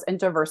salads, and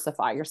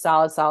diversify your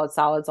salads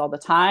all the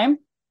time.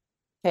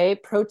 Okay,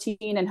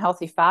 protein and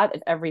healthy fat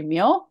at every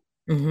meal.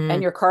 Mm-hmm.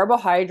 And your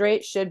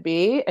carbohydrate should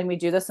be, and we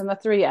do this in the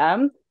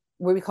 3M,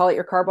 where we call it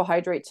your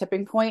carbohydrate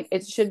tipping point.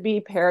 It should be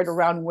paired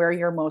around where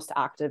you're most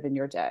active in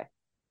your day.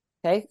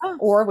 Okay,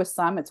 or with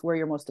some, it's where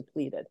you're most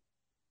depleted.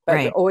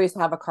 But you always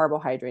have a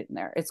carbohydrate in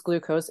there. It's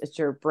glucose. It's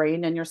your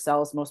brain and your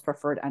cells' most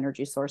preferred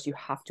energy source. You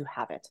have to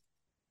have it.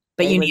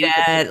 But you need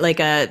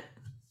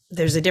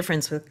there's a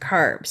difference with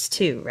carbs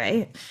too,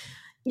 right?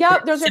 Yeah,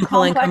 there's your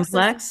simple and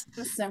complex.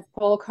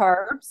 Simple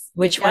carbs.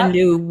 Which one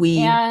do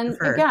we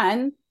prefer?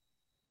 Again,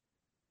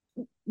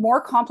 more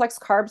complex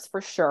carbs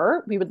for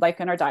sure we would like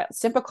in our diet.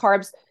 Simple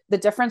carbs, the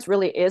difference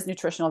really is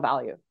nutritional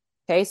value.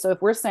 Okay, so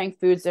if we're saying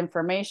foods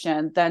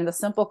information, then the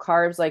simple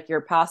carbs like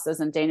your pastas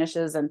and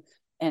danishes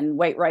and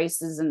white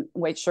rices and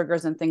white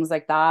sugars and things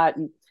like that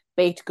and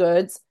baked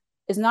goods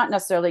is not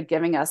necessarily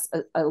giving us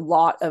a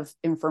lot of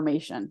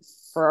information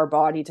for our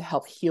body to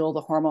help heal the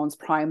hormones,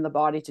 prime the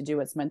body to do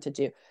what's meant to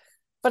do.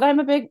 But I'm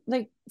a big,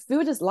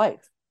 food is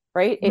life,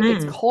 right?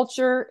 It's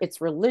culture,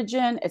 it's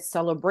religion, it's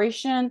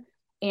celebration.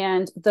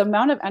 And the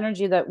amount of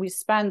energy that we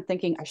spend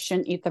thinking, I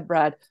shouldn't eat the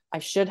bread, I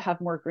should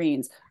have more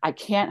greens, I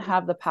can't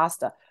have the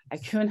pasta, I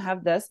couldn't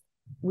have this,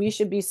 we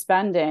should be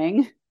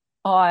spending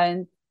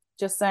on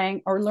just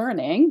saying, or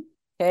learning,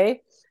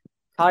 okay,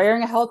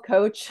 hiring a health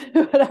coach,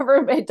 whatever,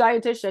 a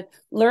dietitian,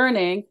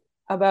 learning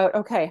about,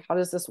 okay, how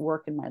does this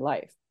work in my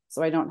life?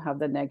 So I don't have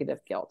the negative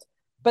guilt.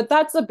 But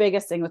that's the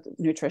biggest thing with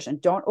nutrition.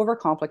 Don't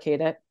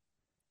overcomplicate it.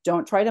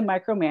 Don't try to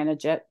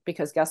micromanage it,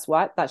 because guess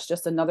what? That's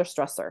just another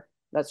stressor.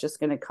 That's just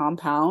going to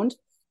compound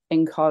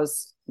and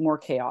cause more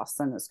chaos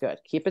than is good.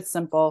 Keep it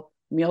simple.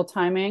 Meal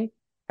timing,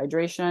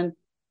 hydration,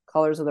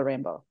 colors of the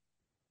rainbow.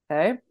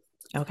 Okay.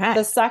 Okay.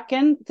 The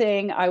second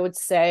thing I would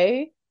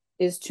say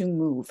is to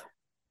move.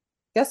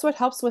 Guess what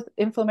helps with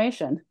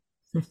inflammation?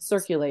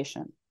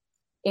 Circulation.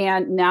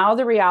 And now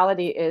the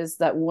reality is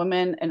that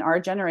women in our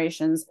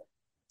generations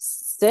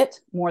sit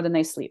more than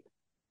they sleep.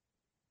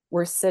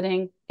 We're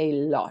sitting a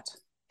lot.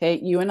 Okay.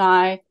 You and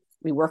I,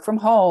 we work from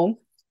home,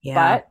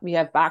 but we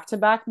have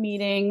back-to-back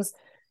meetings.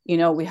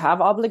 We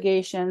have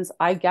obligations.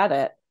 I get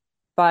it.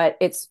 But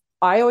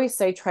I always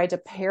say, try to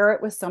pair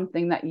it with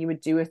something that you would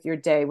do with your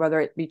day,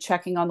 whether it be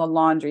checking on the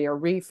laundry or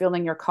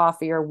refilling your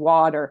coffee or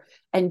water,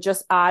 and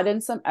just add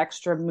in some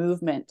extra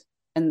movement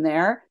in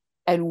there.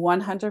 And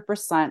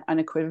 100%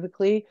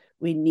 unequivocally,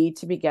 we need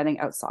to be getting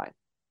outside.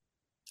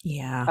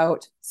 Yeah.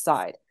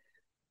 Outside.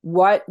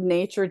 What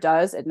nature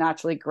does, it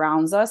naturally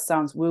grounds us.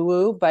 Sounds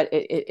woo-woo, but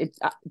it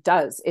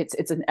does.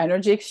 It's an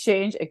energy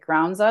exchange. It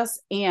grounds us.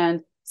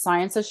 And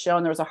science has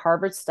shown, there was a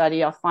Harvard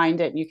study, I'll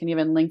find it, you can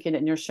even link it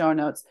in your show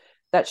notes,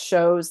 that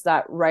shows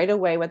that right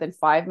away, within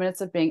 5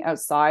 minutes of being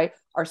outside,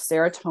 our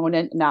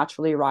serotonin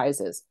naturally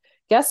rises.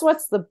 Guess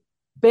what's the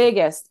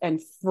biggest and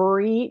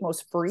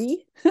most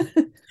free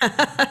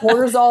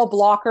cortisol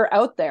blocker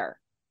out there?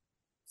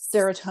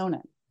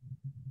 Serotonin.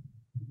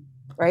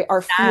 Right?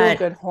 Our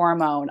feel-good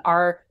hormone,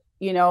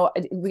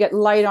 we get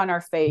light on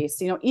our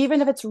face,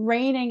 even if it's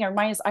raining or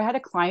minus. I had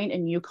a client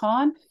in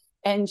Yukon,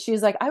 and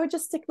she's like, I would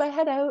just stick my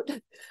head out.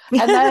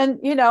 And then,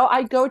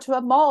 I'd go to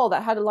a mall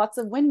that had lots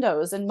of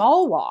windows and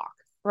mall walk,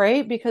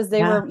 right? Because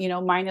they were,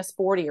 minus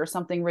 40 or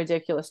something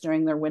ridiculous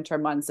during their winter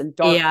months, and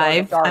dark.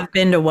 Yeah, I've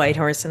been to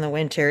Whitehorse in the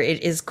winter.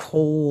 It is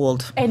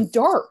cold. And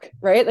dark,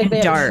 right? Like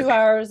they have 2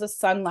 hours of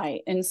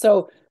sunlight. And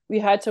so we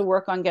had to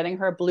work on getting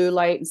her blue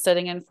light and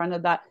sitting in front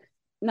of that.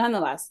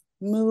 Nonetheless,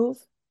 move,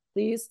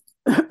 please.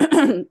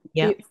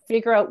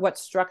 Figure out what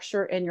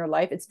structure in your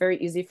life. It's very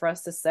easy for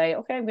us to say,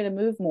 okay, I'm going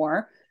to move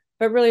more,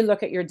 but really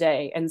look at your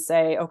day and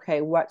say,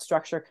 okay, what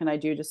structure can I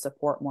do to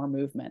support more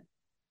movement?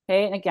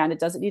 Okay. And again, it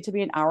doesn't need to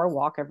be an hour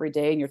walk every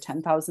day and your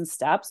 10,000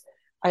 steps.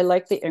 I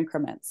like the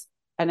increments.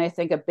 And I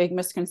think a big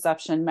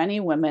misconception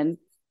many women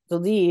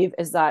believe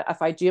is that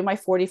if I do my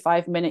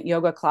 45-minute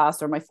yoga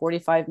class or my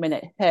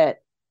 45-minute HIIT,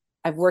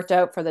 I've worked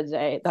out for the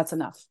day. That's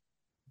enough.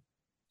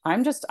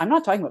 I'm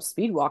not talking about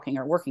speed walking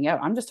or working out.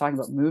 I'm just talking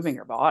about moving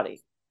your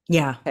body.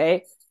 Yeah.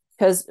 Okay.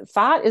 Because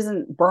fat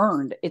isn't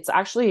burned. It's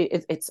actually,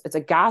 it's a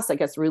gas that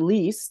gets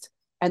released.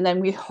 And then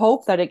we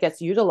hope that it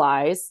gets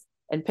utilized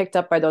and picked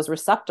up by those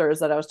receptors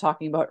that I was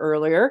talking about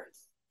earlier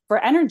for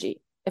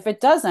energy. If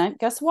it doesn't,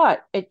 guess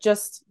what? It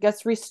just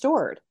gets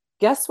restored.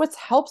 Guess what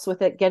helps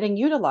with it getting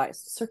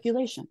utilized?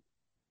 Circulation.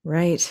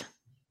 Right.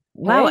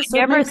 Wow. Okay. I So it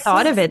never makes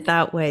thought of sense. it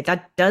that way.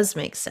 That does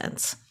make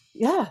sense.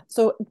 Yeah.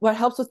 So what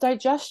helps with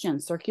digestion,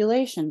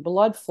 circulation,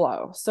 blood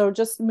flow. So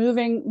just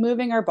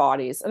moving our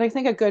bodies. And I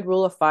think a good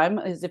rule of thumb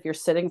is if you're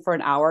sitting for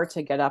an hour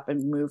to get up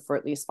and move for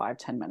at least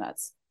 5-10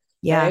 minutes.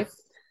 Yeah. Okay.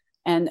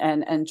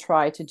 And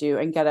try to do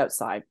and get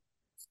outside.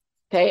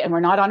 Okay. And we're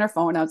not on our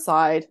phone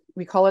outside.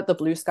 We call it the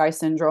blue sky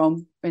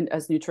syndrome. And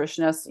as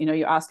nutritionists,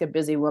 you ask a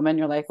busy woman,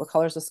 you're like, what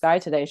color's the sky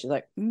today? She's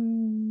like, I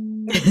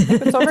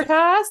think it's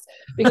overcast,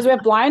 because we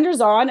have blinders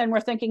on and we're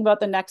thinking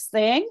about the next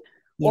thing.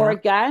 Or Yeah.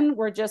 again,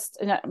 we're just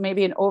in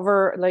maybe an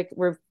over, like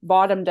we're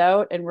bottomed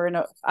out and we're in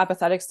an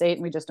apathetic state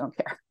and we just don't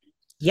care.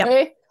 Yep.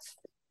 Okay.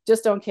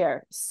 Just don't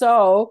care.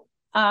 So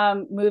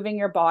moving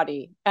your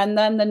body. And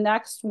then the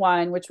next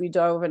one, which we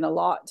dove in a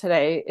lot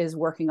today, is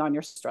working on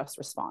your stress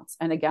response.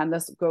 And again,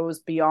 this goes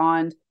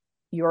beyond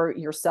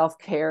your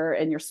self-care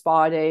and your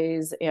spa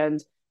days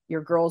and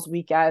your girls'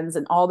 weekends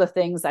and all the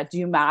things that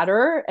do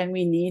matter and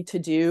we need to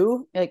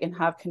do, like, and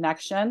have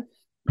connection.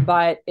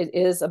 But it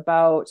is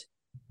about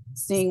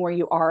seeing where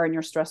you are in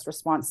your stress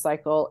response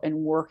cycle and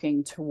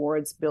working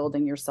towards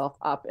building yourself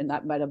up in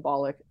that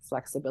metabolic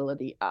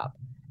flexibility up.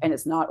 And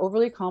it's not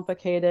overly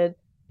complicated.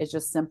 It's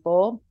just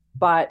simple,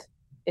 but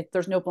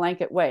there's no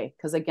blanket way.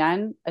 Because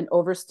again, an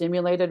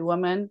overstimulated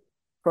woman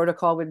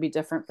protocol would be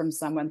different from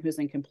someone who's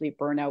in complete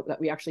burnout, that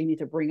we actually need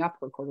to bring up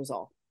her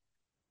cortisol,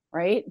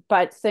 right?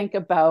 But think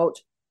about,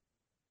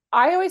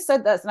 I always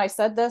said this, and I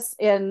said this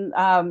in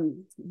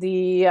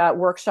the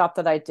workshop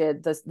that I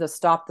did, the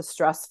Stop the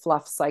Stress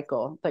Fluff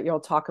cycle that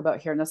you'll talk about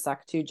here in a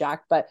sec too,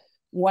 Jack. But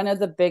one of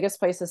the biggest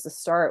places to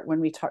start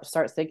when we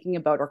start thinking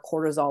about our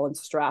cortisol and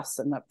stress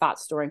and the fat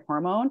storing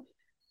hormone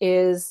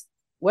is,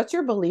 what's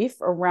your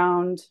belief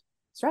around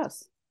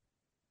stress?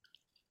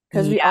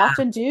 Because we Yeah.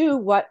 often do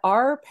what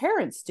our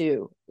parents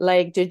do.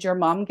 Like, did your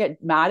mom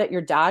get mad at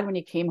your dad when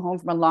he came home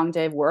from a long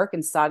day of work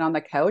and sat on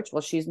the couch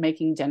while she's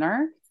making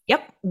dinner?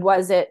 Yep.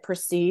 Was it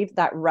perceived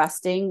that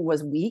resting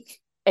was weak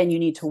and you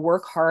need to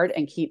work hard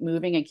and keep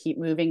moving and keep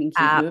moving and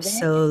keep moving?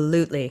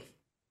 Absolutely.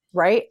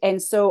 Right.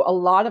 And so a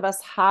lot of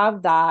us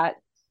have that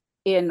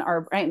in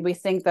our brain. We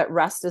think that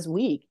rest is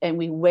weak and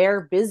we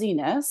wear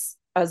busyness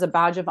as a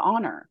badge of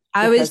honor.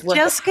 I was We're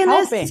just going to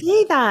helping.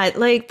 say that.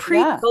 Like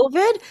Yeah.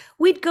 pre-COVID,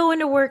 we'd go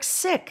into work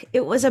sick.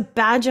 It was a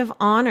badge of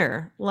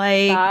honor.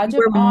 Like Badge of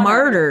we're honor.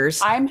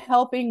 martyrs. I'm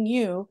helping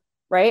you.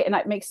 Right. And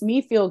it makes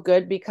me feel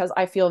good because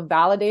I feel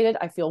validated.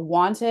 I feel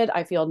wanted.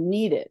 I feel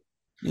needed.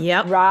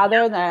 Yep.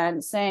 Rather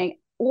than saying,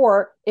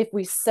 or if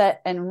we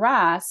sit and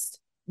rest,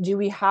 do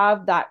we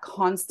have that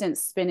constant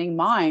spinning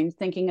mind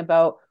thinking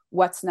about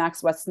what's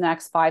next,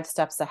 5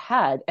 steps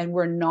ahead? And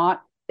we're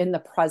not in the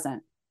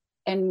present.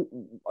 And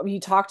you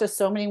talk to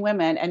so many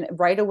women, and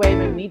right away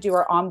when we do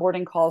our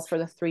onboarding calls for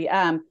the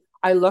 3M,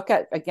 I look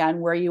at, again,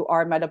 where you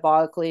are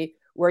metabolically,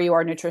 where you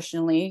are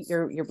nutritionally,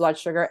 your blood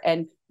sugar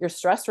and your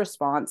stress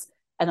response.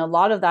 And a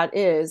lot of that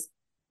is,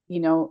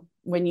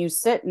 when you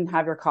sit and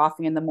have your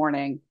coffee in the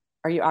morning,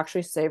 are you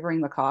actually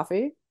savoring the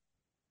coffee?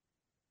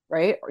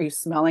 Right? Are you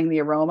smelling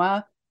the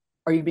aroma?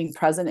 Are you being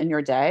present in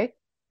your day?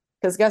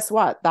 Because guess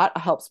what? That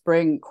helps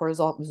bring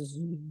cortisol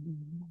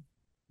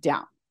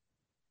down.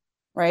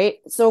 Right?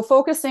 So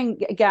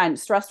focusing, again,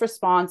 stress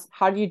response,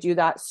 how do you do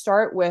that?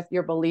 Start with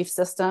your belief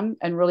system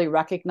and really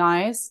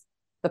recognize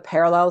the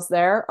parallels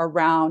there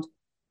around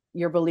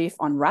your belief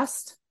on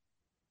rest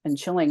and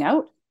chilling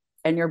out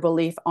and your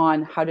belief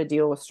on how to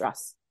deal with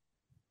stress.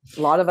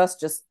 A lot of us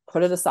just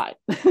put it aside.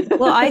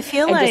 Well, I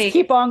feel and like just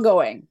keep on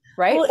going,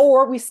 right? Well,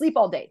 or we sleep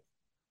all day.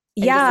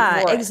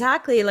 Yeah,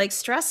 exactly. Like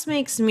stress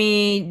makes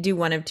me do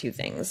one of two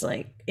things.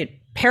 Like it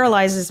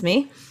paralyzes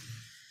me,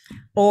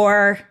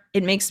 or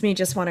it makes me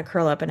just want to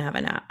curl up and have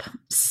a nap.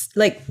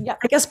 Like, Yeah.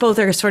 I guess both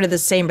are sort of the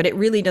same, but it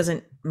really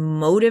doesn't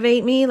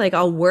motivate me. Like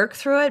I'll work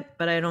through it,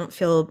 but I don't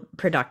feel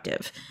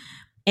productive.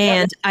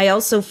 And I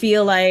also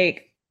feel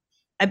like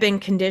I've been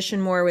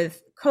conditioned more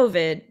with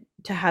COVID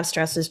to have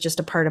stress as just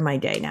a part of my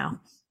day now.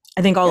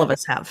 I think all of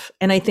us have.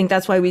 And I think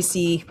that's why we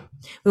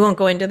won't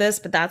go into this,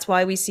 but that's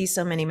why we see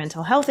so many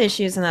mental health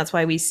issues. And that's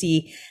why we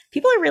see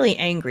people are really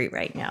angry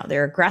right now.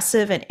 They're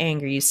aggressive and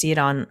angry. You see it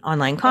on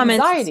online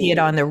comments, you see it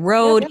on the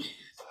road.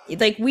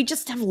 Like we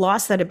just have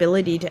lost that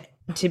ability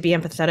to be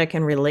empathetic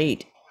and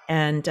relate.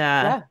 And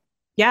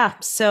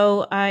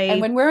so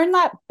and when we're in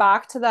that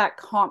back to that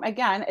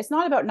again, it's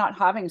not about not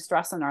having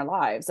stress in our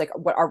lives, like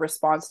what our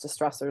response to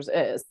stressors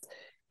is.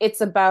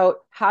 It's about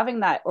having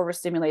that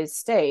overstimulated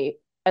state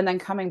and then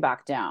coming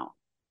back down,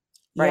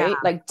 right?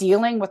 Like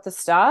dealing with the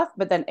stuff,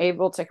 but then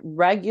able to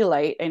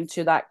regulate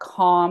into that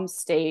calm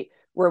state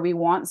where we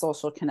want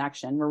social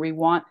connection, where we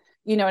want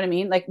You know what I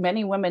mean? Like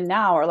many women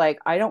now are like,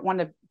 I don't want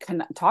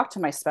to talk to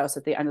my spouse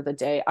at the end of the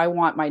day. I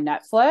want my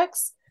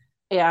Netflix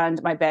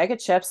and my bag of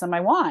chips and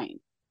my wine.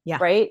 Yeah.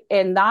 Right.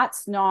 And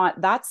that's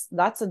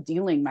a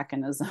dealing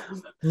mechanism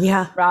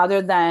Yeah.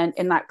 rather than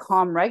in that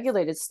calm,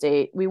 regulated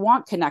state. We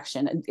want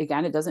connection. And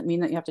again, it doesn't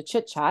mean that you have to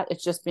chit chat.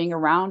 It's just being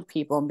around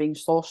people and being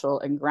social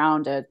and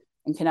grounded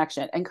and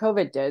connection. And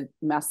COVID did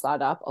mess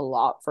that up a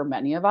lot for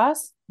many of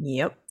us.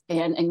 Yep.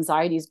 And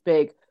anxiety is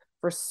big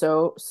for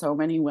so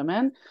many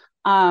women.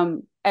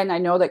 And I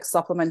know like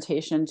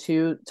supplementation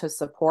to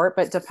support,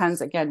 but it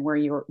depends again where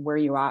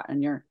you're at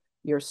in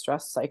your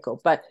stress cycle.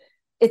 But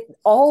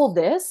all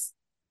this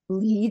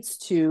leads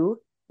to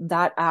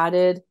that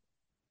added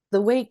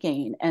the weight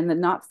gain and the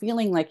not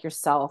feeling like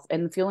yourself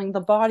and feeling the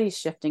body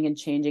shifting and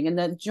changing and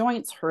the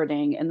joints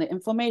hurting and the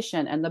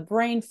inflammation and the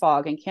brain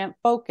fog and can't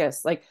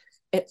focus. Like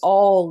it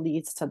all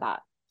leads to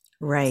that.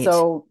 Right.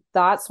 So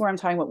that's where I'm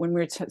talking about when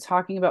we're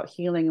talking about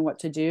healing and what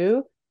to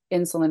do.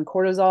 Insulin,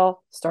 cortisol,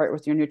 start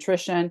with your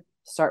nutrition,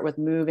 start with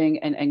moving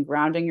and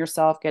grounding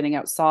yourself, getting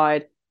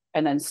outside,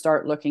 and then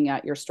start looking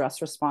at your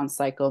stress response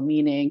cycle,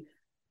 meaning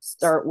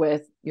start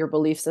with your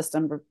belief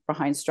system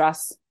behind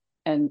stress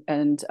and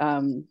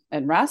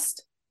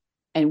rest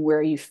and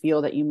where you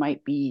feel that you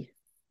might be,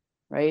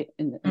 right?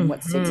 And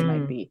what state you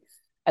might be.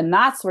 And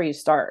that's where you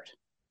start.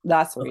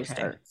 That's where you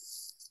start.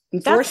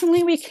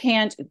 Unfortunately,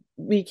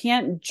 we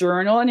can't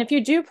journal. And if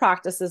you do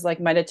practices like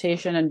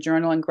meditation and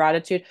journal and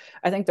gratitude,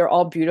 I think they're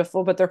all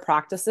beautiful, but they're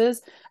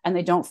practices and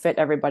they don't fit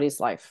everybody's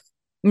life.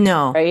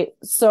 No. Right.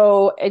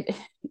 So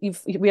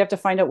we have to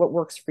find out what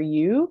works for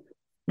you.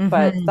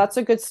 But that's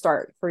a good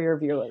start for your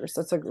viewers.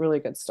 That's a really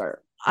good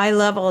start. I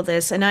love all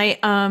this. And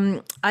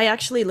I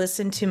actually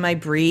listen to my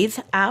Breathe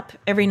app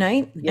every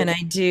night. And I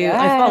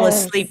fall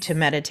asleep to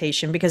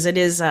meditation because it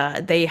is,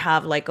 they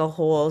have like a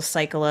whole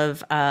cycle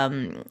of,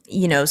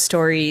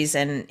 stories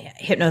and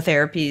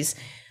hypnotherapies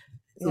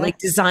like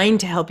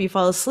designed to help you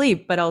fall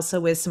asleep, but also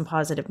with some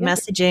positive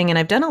messaging. And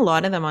I've done a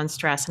lot of them on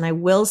stress. And I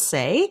will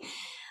say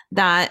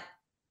that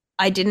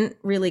I didn't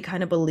really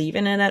kind of believe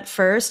in it at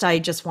first. I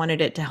just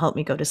wanted it to help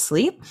me go to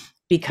sleep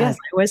because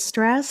I was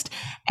stressed.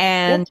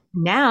 And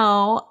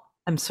now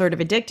I'm sort of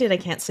addicted. I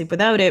can't sleep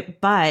without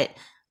it, but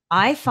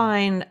I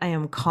find I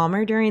am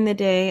calmer during the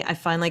day. I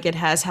find like it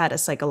has had a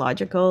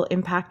psychological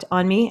impact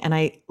on me and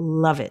I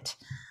love it.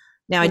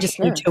 Now I just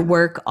need to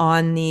work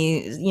on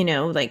the,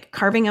 like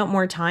carving out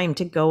more time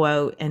to go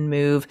out and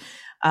move,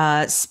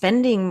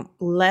 spending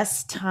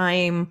less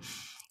time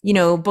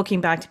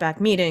booking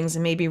back-to-back meetings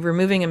and maybe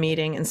removing a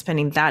meeting and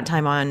spending that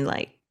time on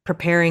like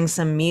preparing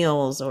some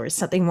meals or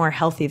something more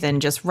healthy than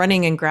just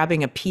running and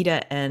grabbing a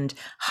pita and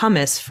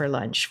hummus for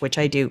lunch, which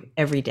I do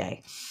every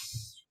day.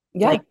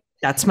 Yeah. Like,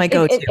 that's my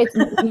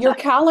go-to. Your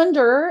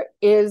calendar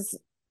is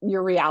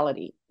your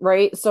reality,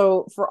 right?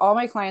 So for all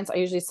my clients, I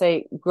usually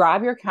say,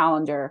 grab your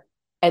calendar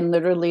and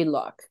literally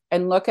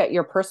look at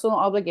your personal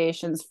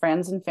obligations,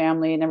 friends and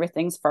family and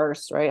everything's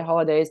first, right?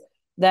 Holidays.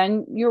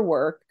 Then your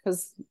work,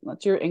 because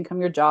that's your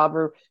income, your job,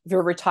 or if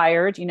you're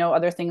retired,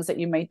 other things that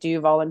you might do,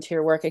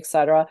 volunteer work,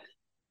 etc.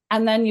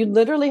 And then you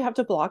literally have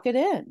to block it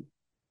in.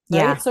 Right.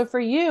 Yeah. So for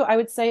you, I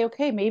would say,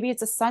 okay, maybe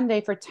it's a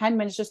Sunday for 10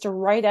 minutes just to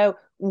write out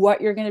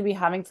what you're going to be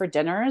having for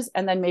dinners.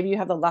 And then maybe you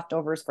have the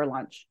leftovers for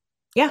lunch.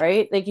 Yeah.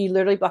 Right. Like you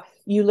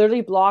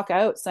literally block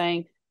out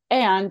saying,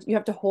 and you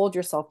have to hold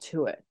yourself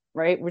to it.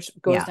 Right. Which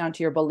goes down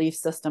to your belief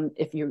system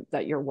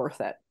that you're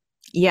worth it.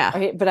 Yeah.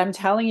 Right? But I'm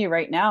telling you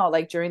right now,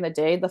 like during the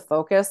day, the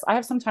focus, I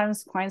have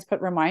sometimes clients put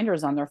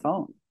reminders on their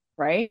phone,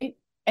 right?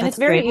 And it's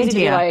very easy to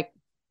be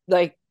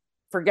like,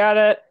 forget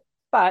it.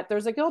 But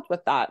there's a guilt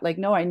with that. Like,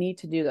 no, I need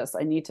to do this.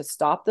 I need to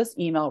stop this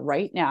email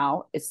right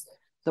now.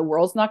 The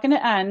world's not going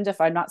to end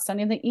if I'm not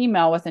sending the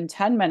email within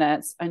 10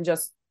 minutes and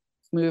just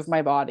move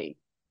my body.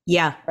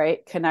 Yeah.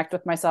 Right. Connect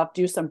with myself,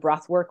 do some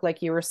breath work.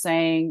 Like you were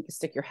saying,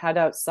 stick your head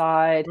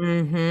outside,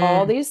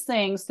 all these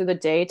things through the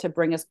day to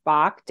bring us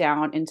back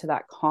down into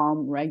that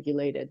calm,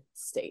 regulated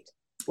state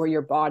where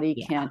your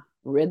body can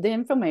rid the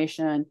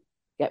inflammation,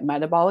 get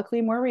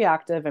metabolically more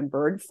reactive and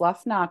burn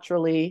fluff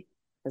naturally,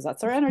 because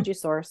that's our energy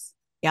source.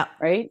 Yeah.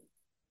 Right.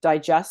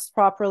 Digest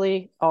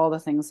properly, all the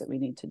things that we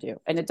need to do.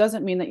 And it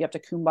doesn't mean that you have to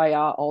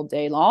kumbaya all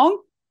day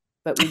long,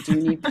 but we do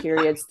need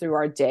periods through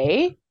our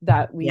day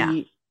that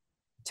we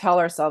tell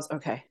ourselves,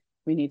 okay,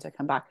 we need to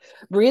come back.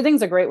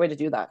 Breathing's a great way to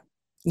do that.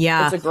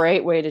 Yeah. It's a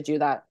great way to do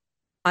that.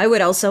 I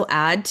would also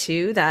add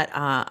too that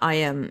I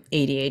am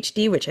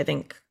ADHD, which I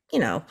think,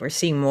 we're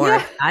seeing more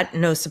of that,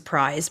 no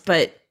surprise.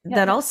 But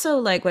that also,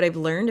 like what I've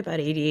learned about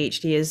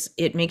ADHD is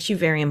it makes you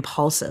very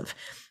impulsive.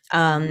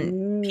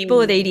 People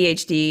with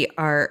ADHD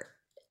are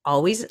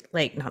always,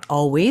 like not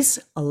always,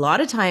 a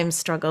lot of times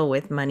struggle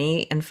with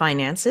money and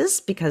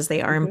finances because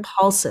they are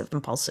impulsive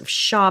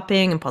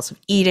shopping, impulsive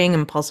eating,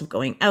 impulsive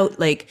going out.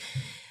 Like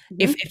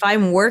if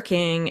I'm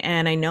working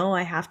and I know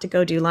I have to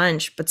go do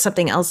lunch, but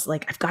something else,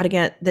 like I've got to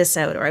get this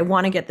out or I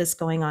want to get this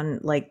going on,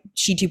 like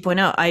She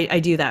 2.0, I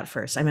do that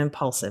first. I'm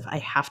impulsive. I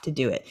have to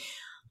do it.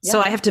 So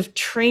Yeah. I have to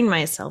train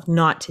myself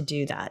not to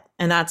do that.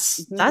 And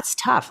Mhm. that's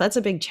tough. That's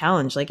a big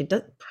challenge. Like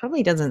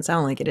probably doesn't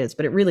sound like it is,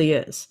 but it really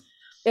is.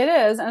 It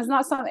is. And it's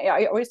not something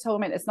I always tell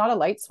women, it's not a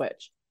light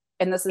switch.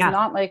 And this is Yeah.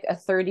 not like a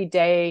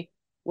 30-day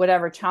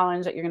whatever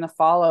challenge that you're going to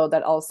follow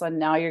that all of a sudden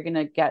now you're going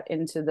to get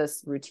into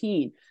this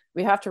routine.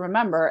 We have to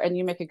remember, and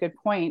you make a good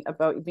point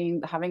about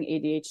having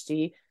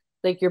ADHD,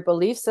 like your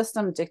belief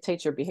system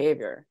dictates your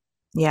behavior,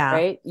 Yeah.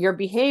 right? Your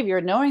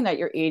behavior, knowing that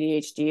you're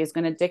ADHD, is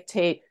going to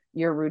dictate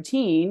your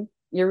routine.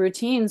 Your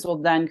routines will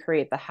then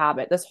create the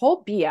habit. This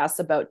whole BS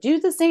about do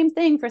the same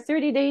thing for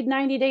 30 days,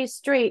 90 days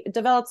straight, it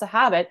develops a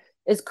habit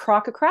is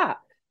crock of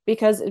crap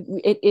because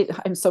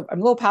I'm a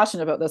little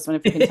passionate about this one,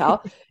 if you can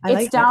tell. I It's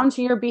like it. down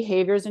to your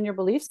behaviors and your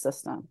belief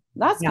system.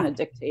 That's going Yeah. to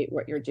dictate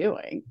what you're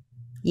doing,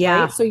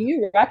 Yeah. right? So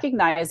you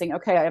recognizing,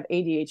 okay, I have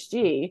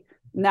ADHD.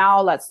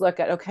 Now let's look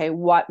at, okay,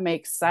 what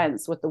makes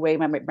sense with the way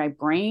my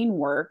brain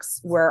works,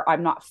 where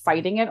I'm not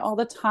fighting it all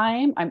the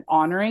time. I'm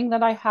honoring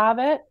that I have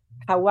it.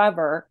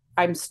 However,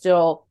 I'm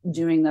still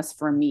doing this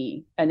for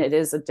me. And it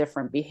is a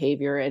different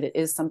behavior. It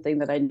is something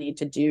that I need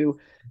to do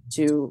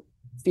to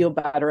feel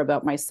better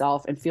about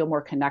myself and feel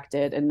more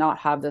connected and not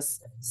have this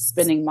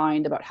spinning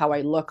mind about how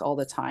I look all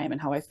the time and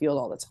how I feel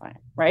all the time.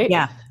 Right.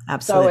 Yeah. So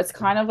Absolutely. it's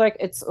kind of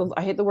like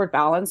I hate the word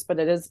balance, but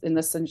it is in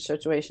this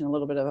situation a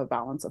little bit of a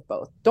balance of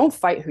both. Don't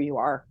fight who you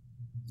are.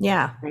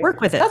 Yeah. Right? Work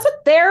with it. That's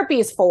what therapy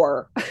is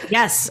for.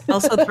 Yes.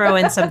 Also throw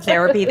in some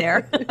therapy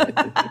there.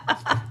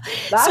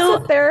 That's So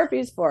what therapy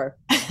is for.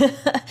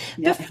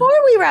 Yeah. before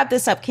we wrap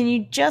this up, can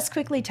you just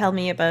quickly tell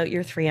me about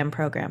your 3M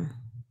program?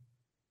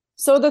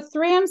 So the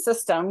 3M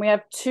system, we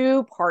have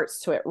two parts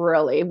to it,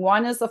 really.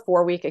 One is the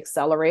 4-week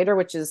accelerator,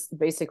 which is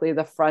basically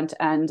the front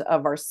end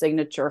of our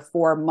signature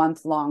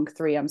 4-month-long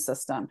 3M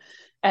system.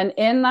 And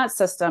in that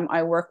system,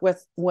 I work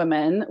with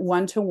women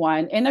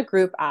one-to-one in a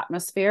group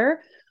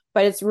atmosphere,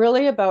 but it's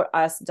really about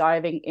us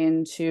diving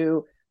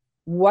into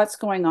what's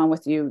going on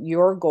with you,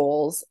 your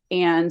goals.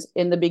 And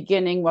in the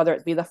beginning, whether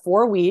it be the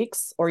 4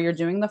 weeks or you're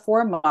doing the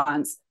 4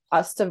 months,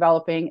 us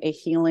developing a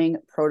healing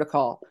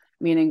protocol,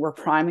 meaning we're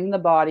priming the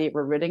body,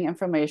 we're ridding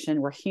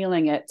inflammation, we're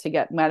healing it to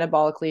get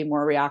metabolically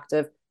more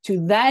reactive,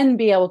 to then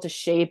be able to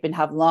shape and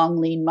have long,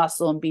 lean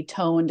muscle and be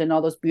toned and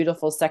all those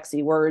beautiful,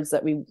 sexy words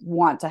that we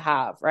want to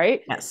have,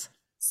 right? Yes.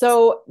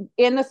 So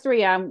in the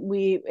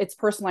 3M, it's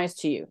personalized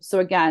to you. So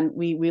again,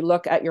 we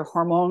look at your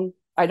hormone.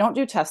 I don't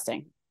do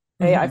testing.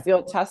 Okay. I Mm-hmm.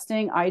 feel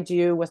testing I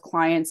do with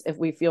clients if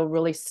we feel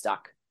really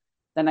stuck.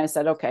 Then I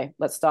said, okay,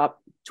 let's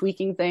stop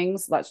tweaking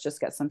things. Let's just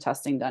get some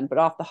testing done. But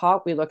off the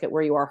hop, we look at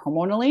where you are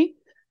hormonally.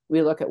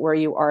 We look at where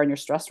you are in your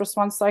stress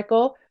response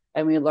cycle,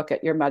 and we look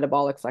at your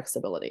metabolic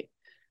flexibility.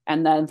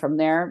 And then from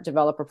there,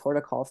 develop a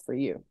protocol for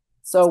you.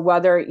 So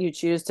whether you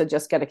choose to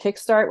just get a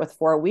kickstart with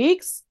 4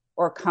 weeks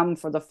or come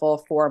for the full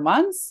 4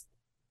 months,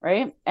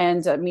 right?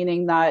 And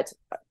meaning that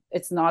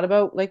it's not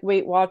about like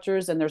Weight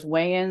Watchers and there's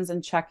weigh-ins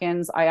and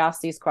check-ins. I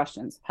ask these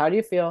questions. How do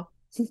you feel?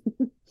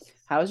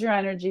 How's your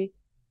energy?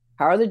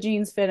 How are the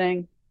jeans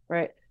fitting?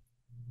 Right?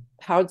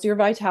 How's your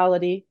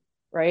vitality?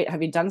 Right?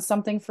 Have you done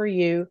something for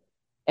you?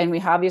 And we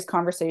have these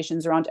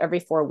conversations around every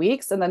 4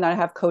 weeks. And then I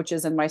have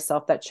coaches and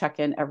myself that check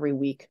in every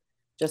week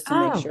just to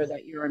make Oh, sure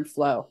that you're in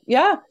flow.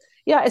 Yeah.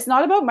 Yeah. It's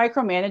not about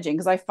micromanaging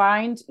because I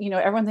find,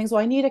 everyone thinks,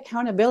 well, I need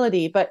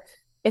accountability, but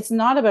it's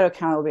not about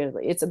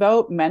accountability. It's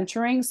about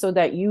mentoring so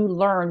that you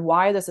learn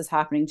why this is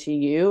happening to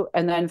you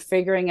and then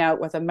figuring out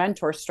with a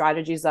mentor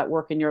strategies that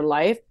work in your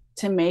life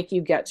to make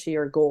you get to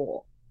your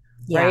goal.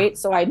 yeah. Right.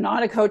 So I'm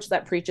not a coach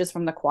that preaches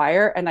from the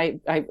choir. And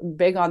I'm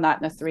big on that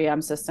in a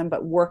 3M system,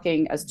 but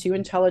working as two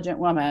intelligent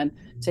women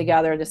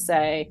together to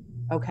say,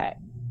 okay.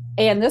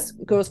 And this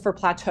goes for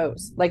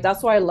plateaus. Like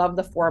that's why I love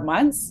the 4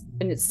 months.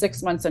 And it's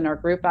 6 months in our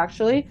group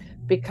actually,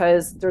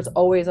 because there's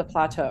always a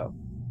plateau.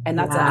 And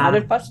that's an Yeah.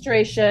 added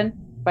frustration,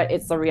 but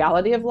it's the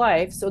reality of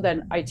life. So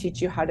then I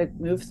teach you how to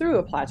move through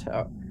a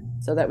plateau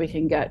so that we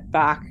can get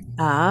back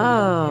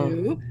Oh,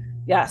 into,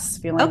 yes,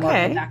 feeling more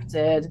okay.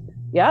 connected.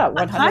 Yeah,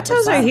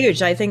 Plateaus are 100%.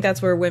 huge. I think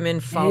that's where women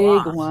fall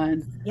Big off.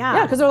 one. Yeah,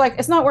 Yeah. because they're like,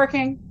 it's not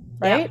working,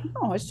 Yeah. right?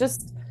 No,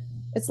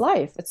 it's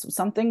life. It's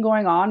something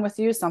going on with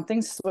you,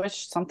 something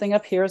switched, something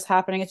up here is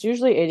happening. It's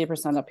usually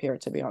 80% up here,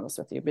 to be honest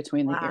with you,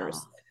 between the ears.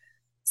 Wow.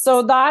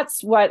 So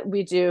that's what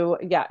we do,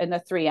 yeah, in the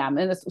 3M.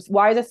 And this,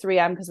 why the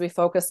 3M? Because we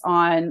focus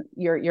on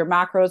your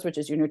macros, which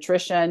is your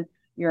nutrition,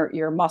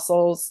 your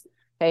muscles,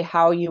 okay,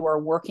 how you are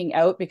working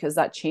out, because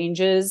that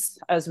changes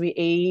as we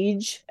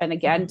age. And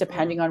again, Mhm.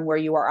 depending on where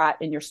you are at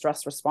in your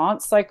stress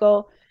response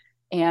cycle.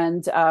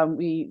 And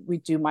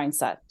we do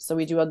mindset. So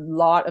we do a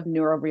lot of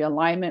neuro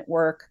realignment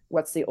work.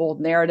 What's the old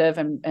narrative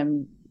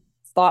and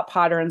thought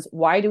patterns?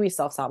 Why do we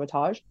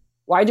self-sabotage?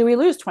 Why do we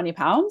lose 20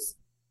 pounds?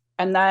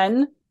 And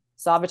then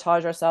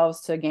sabotage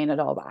ourselves to gain it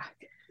all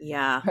back.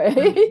 Yeah. I'm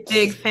a Right?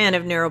 big fan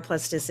of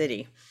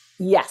neuroplasticity.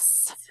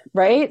 Yes.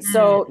 Right. Mm.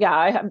 So, yeah,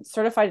 I am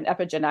certified in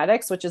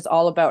epigenetics, which is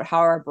all about how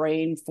our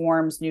brain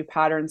forms new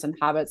patterns and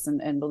habits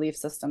and belief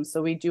systems.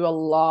 So, we do a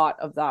lot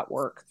of that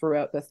work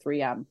throughout the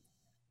 3M.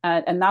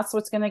 And that's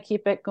what's going to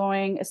keep it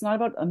going. It's not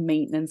about a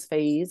maintenance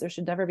phase. There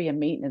should never be a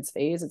maintenance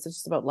phase. It's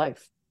just about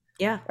life.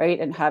 Yeah. right?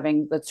 And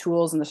having the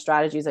tools and the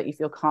strategies that you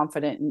feel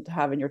confident in to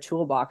have in your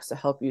toolbox to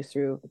help you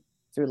through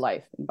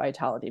life and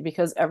vitality,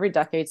 because every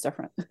decade's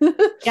different.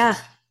 Yeah.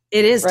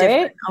 It is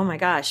different. Right? Oh my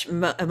gosh.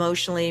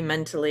 Emotionally,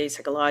 mentally,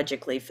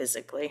 psychologically,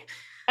 physically.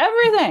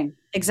 Everything.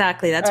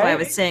 Exactly. That's why I Right?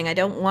 was saying I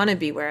don't want to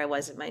be where I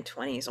was in my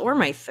 20s or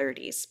my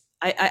 30s.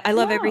 I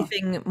love No.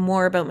 everything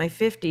more about my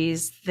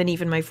 50s than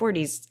even my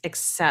 40s,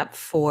 except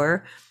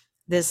for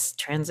this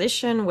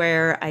transition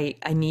where I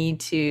need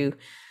to,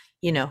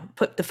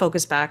 put the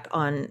focus back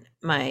on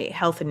my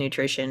health and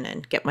nutrition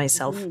and get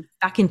myself Mm-hmm.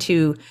 back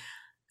into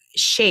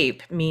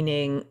shape,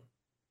 meaning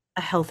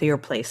a healthier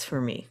place for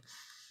me.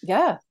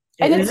 Yeah.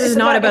 And This is it's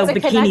not about, it's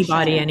about a bikini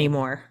body connection.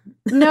 anymore.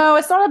 No,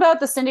 it's not about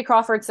the Cindy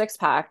Crawford six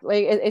pack.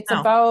 Like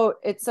No.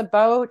 it's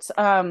about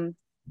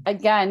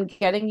again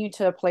getting you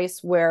to a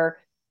place where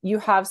you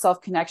have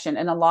self connection.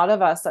 And a lot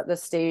of us at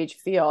this stage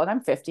feel, and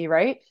I'm 50,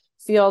 right?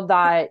 Feel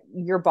that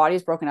your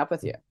body's broken up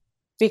with you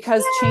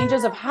because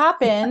changes have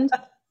happened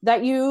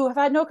that you have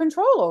had no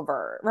control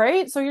over,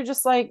 right? So you're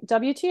just like,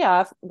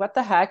 WTF, what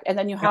the heck? And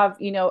then you Yeah. have,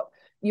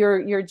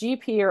 your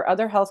GP or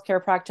other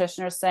healthcare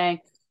practitioners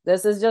saying,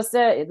 this is just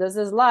it, this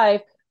is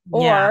life.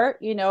 Yeah.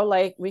 Or,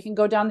 like we can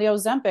go down the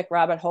Ozempic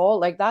rabbit hole.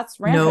 Like that's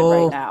rampant right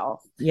No. now.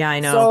 Yeah, I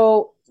know.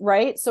 So,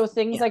 right. So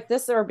things Yeah. like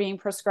this are being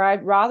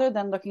prescribed rather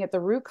than looking at the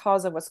root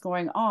cause of what's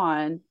going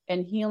on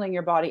and healing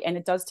your body. And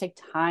it does take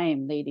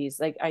time, ladies.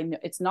 Like I know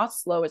it's not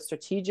slow, it's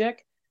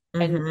strategic,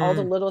 and all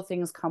the Hmm. little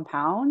things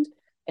compound.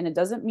 And it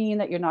doesn't mean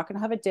that you're not going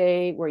to have a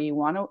day where you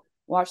want to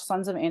watch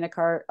Sons of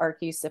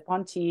Anarchy, sip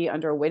on tea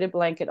under a weighted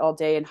blanket all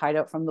day and hide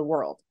out from the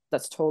world.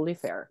 That's totally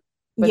fair.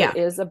 But Yeah. it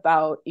is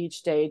about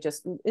each day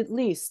just at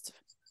least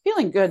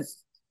feeling good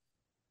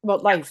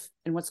about life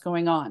and what's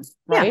going on,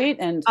 Yeah. right?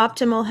 And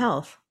Optimal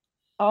health.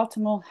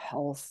 optimal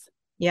health,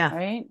 Yeah.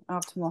 right?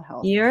 Optimal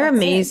health. You're That's it.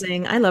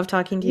 amazing. I love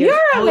talking to you. You're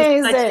Oh, such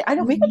amazing. I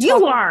know we could you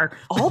talk are.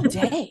 all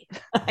day.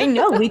 I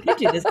know we could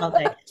do this all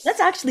day. Let's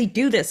actually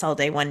do this all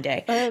day one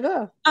day. I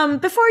know.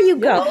 Before you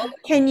go, Yeah.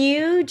 can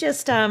you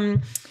just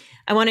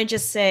I want to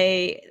just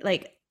say,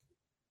 like,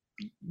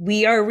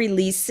 we are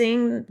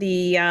releasing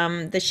the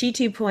She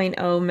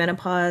 2.0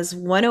 Menopause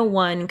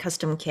 101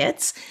 custom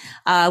kits.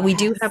 We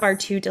do have our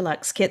Yes. 2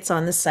 deluxe kits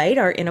on the site,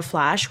 our In a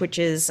Flash, which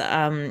is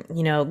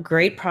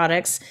great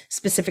products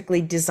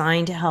specifically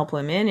designed to help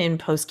women in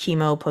post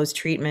chemo, post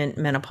treatment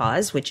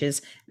menopause, which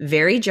is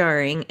very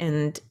jarring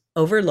and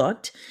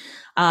overlooked.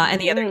 And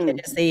the other kit Mm-hmm.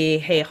 is the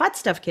Hey Hot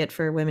Stuff kit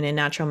for women in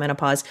natural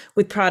menopause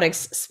with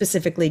products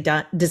specifically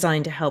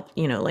designed to help,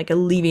 like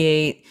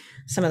alleviate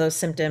some of those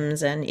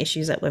symptoms and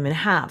issues that women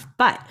have.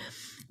 But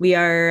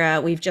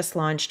we've just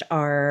launched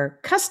our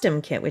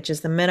custom kit, which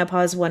is the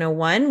Menopause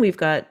 101. We've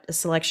got a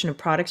selection of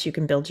products. You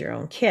can build your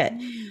own kit.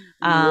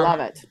 Um, Love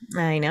it.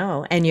 I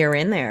know. And you're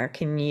in there.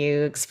 Can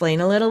you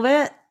explain a little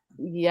bit?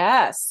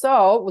 Yes.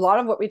 So a lot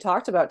of what we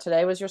talked about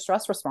today was your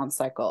stress response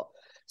cycle.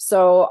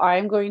 So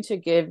I'm going to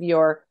give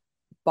your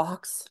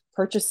box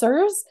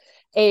purchasers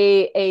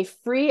a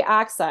free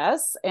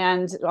access,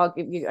 and I'll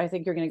give you, I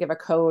think you're going to give a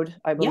code,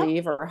 I Yeah.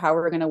 believe, or how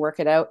we're going to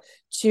work it out,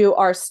 to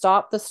our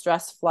Stop the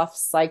Stress Fluff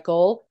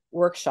Cycle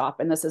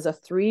workshop. And this is a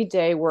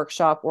 3-day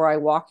workshop where I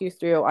walk you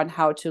through on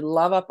how to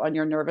love up on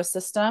your nervous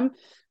system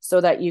so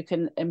that you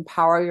can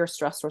empower your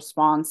stress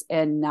response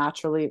and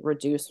naturally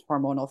reduce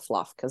hormonal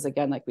fluff. Because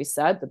again, like we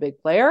said, the big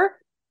player,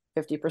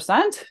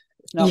 50%,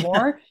 if not Yeah.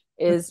 more,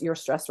 is your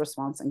stress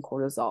response and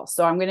cortisol.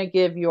 So I'm going to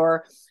give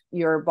your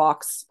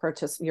box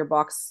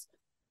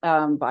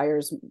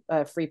buyers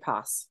a free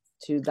pass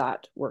to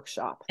that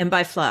workshop. And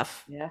by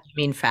fluff, Yeah. I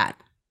mean fat.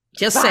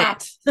 Just say.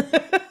 Fat.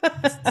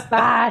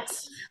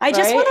 Fat. I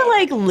just want to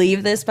Right? like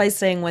leave this by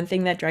saying one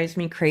thing that drives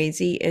me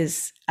crazy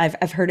is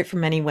I've heard it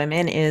from many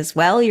women is,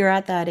 well, you're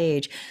at that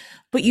age.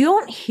 But you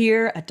don't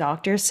hear a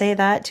doctor say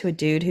that to a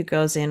dude who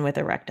goes in with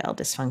erectile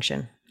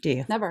dysfunction, do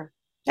you? Never.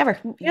 Never.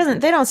 He doesn't,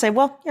 they don't say,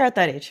 well, you're at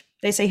that age.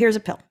 They say, here's a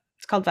pill.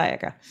 It's called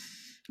Viagra.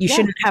 You Yeah.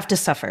 shouldn't have to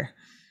suffer.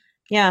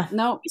 Yeah.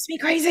 No, Makes me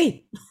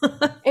crazy.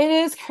 it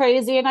is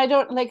crazy. And I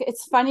don't like,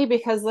 it's funny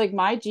because like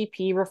my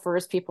GP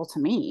refers people to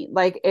me,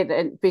 like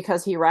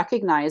because he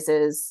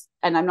recognizes,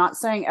 and I'm not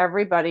saying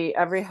every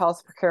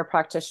healthcare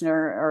practitioner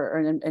or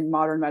in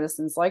modern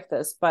medicine's like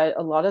this, but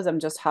a lot of them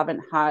just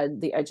haven't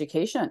had the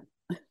education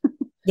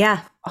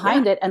Yeah.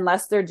 behind it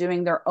unless they're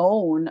doing their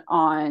own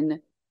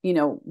on,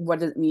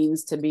 what it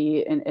means to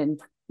be in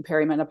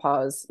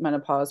perimenopause,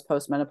 menopause,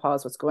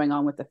 postmenopause, what's going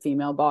on with the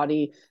female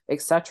body,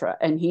 etc.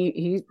 And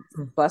he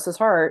bless his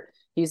heart,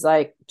 he's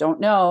like, don't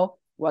know,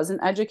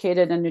 wasn't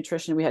educated in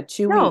nutrition. We had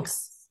 2 No.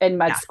 weeks in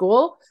med Yeah.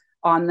 school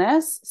on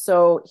this,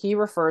 so he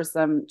refers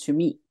them to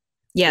me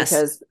Yes.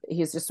 because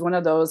he's just one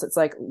of those. It's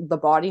like the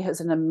body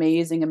has an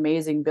amazing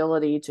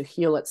ability to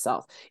heal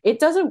itself. It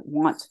doesn't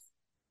want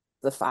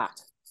the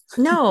fat.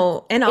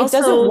 No. And It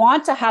doesn't also,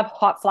 want to have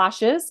hot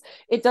flashes.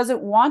 It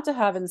doesn't want to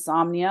have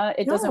insomnia.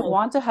 It doesn't no.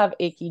 want to have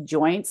achy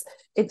joints.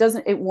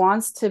 It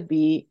wants to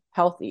be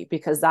healthy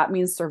because that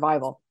means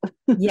survival.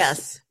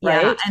 Yes.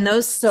 Yeah. Right. And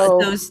those So,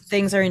 those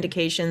things are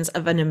indications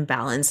of an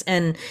imbalance.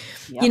 And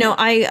yeah.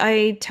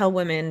 I tell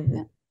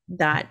women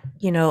that,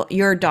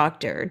 you're a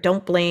doctor.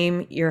 Don't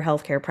blame your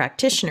healthcare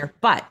practitioner,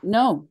 but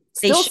No,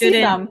 they still see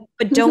shouldn't, them.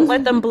 but don't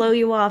let them blow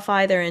you off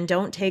either. And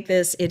don't take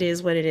this, it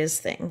is what it is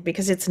thing,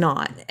 because it's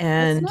not. It's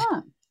And,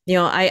 not.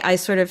 I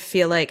sort of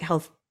feel like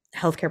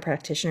healthcare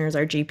practitioners,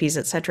 our GPs,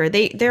 et cetera,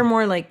 they're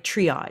more like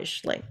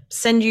triage, like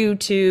send you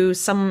to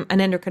an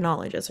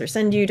endocrinologist or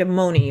send you to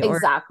Moni or,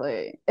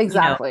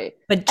 Exactly.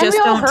 but And we just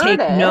all don't heard take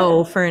it.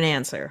 no for an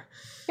answer.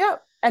 Yeah.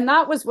 And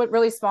that was what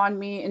really spawned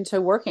me into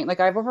working.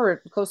 Like I have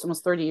over close to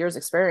almost 30 years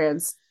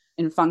experience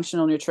in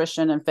functional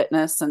nutrition and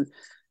fitness and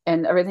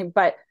everything.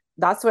 But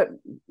that's what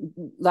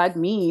led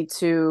me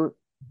to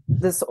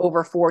this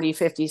over 40,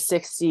 50,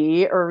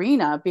 60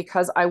 arena,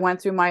 because I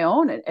went through my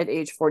own at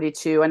age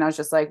 42 and I was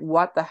just like,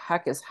 what the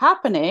heck is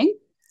happening?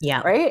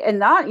 Yeah. Right. And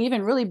not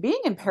even really being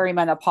in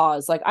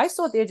perimenopause. Like I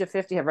still at the age of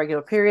 50 have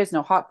regular periods,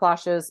 no hot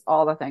flashes,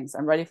 all the things.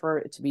 I'm ready for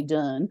it to be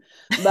done.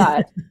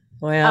 But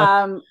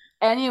Well,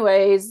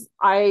 anyways,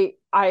 I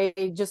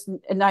just,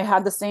 and I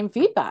had the same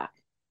feedback.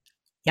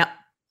 yep.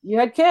 You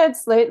had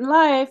kids late in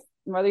life,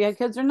 whether you had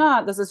kids or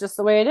not. This is just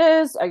the way it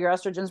is. Your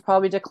estrogen's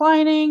probably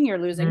declining. You're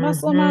losing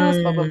muscle mass,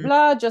 blah, blah, Hmm.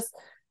 blah. Just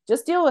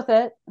deal with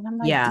it. And I'm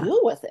like, Yeah. deal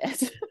with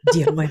it.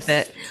 Deal with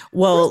it. There's no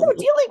Well,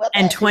 dealing with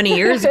and 20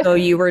 years it. ago,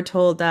 you were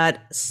told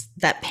that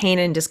pain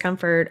and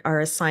discomfort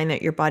are a sign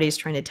that your body's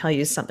trying to tell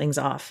you something's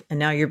off. And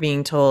now you're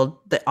being told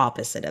the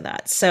opposite of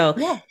that. So,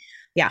 Yeah.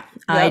 yeah,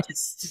 Yep.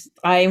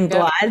 I'm Yep.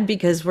 glad,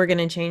 because we're going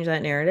to change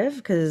that narrative,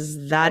 because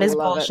I that is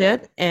love it.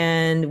 bullshit.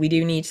 And we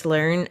do need to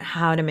learn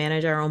how to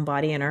manage our own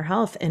body and our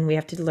health. And we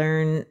have to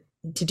learn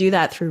to do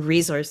that through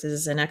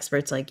resources and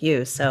experts like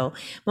you. So,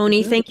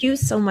 Moni, thank you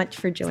so much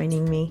for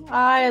joining me.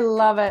 I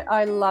love it.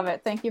 I love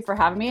it. Thank you for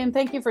having me. And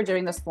thank you for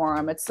doing this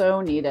forum. It's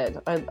so needed.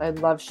 I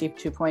love Sheep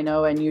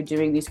 2.0 and you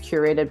doing these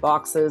curated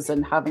boxes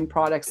and having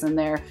products in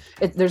there.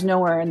 There's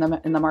nowhere in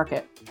the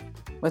market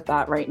with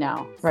that right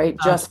now, right?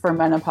 Just for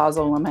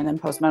menopausal women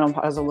and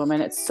postmenopausal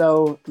women. It's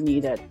so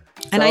needed.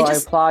 And so I I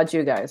applaud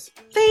you guys.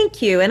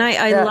 Thank you. And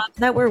I Yeah. love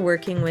that we're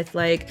working with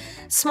like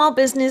small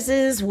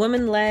businesses,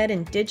 women-led,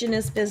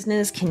 indigenous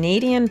business,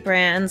 Canadian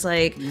brands.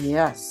 Like,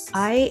 Yes.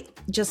 I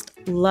just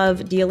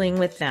love dealing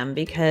with them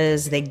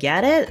because they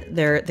get it.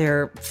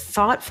 They're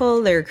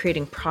thoughtful. They're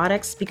creating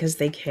products because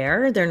they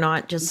care. They're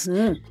not just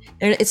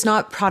it's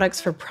not products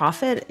for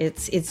profit.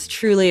 It's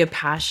truly a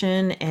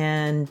passion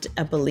and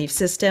a belief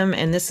system.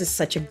 And this is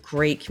such a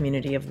great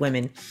community of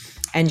women.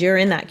 And you're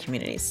in that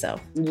community, so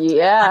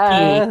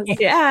yes.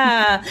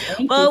 yeah.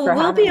 Well,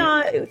 we'll be me.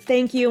 on.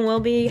 Thank you, and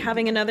we'll be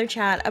having another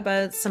chat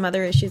about some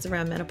other issues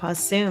around menopause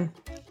soon.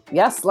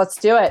 Yes, let's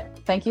do it.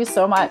 Thank you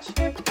so much.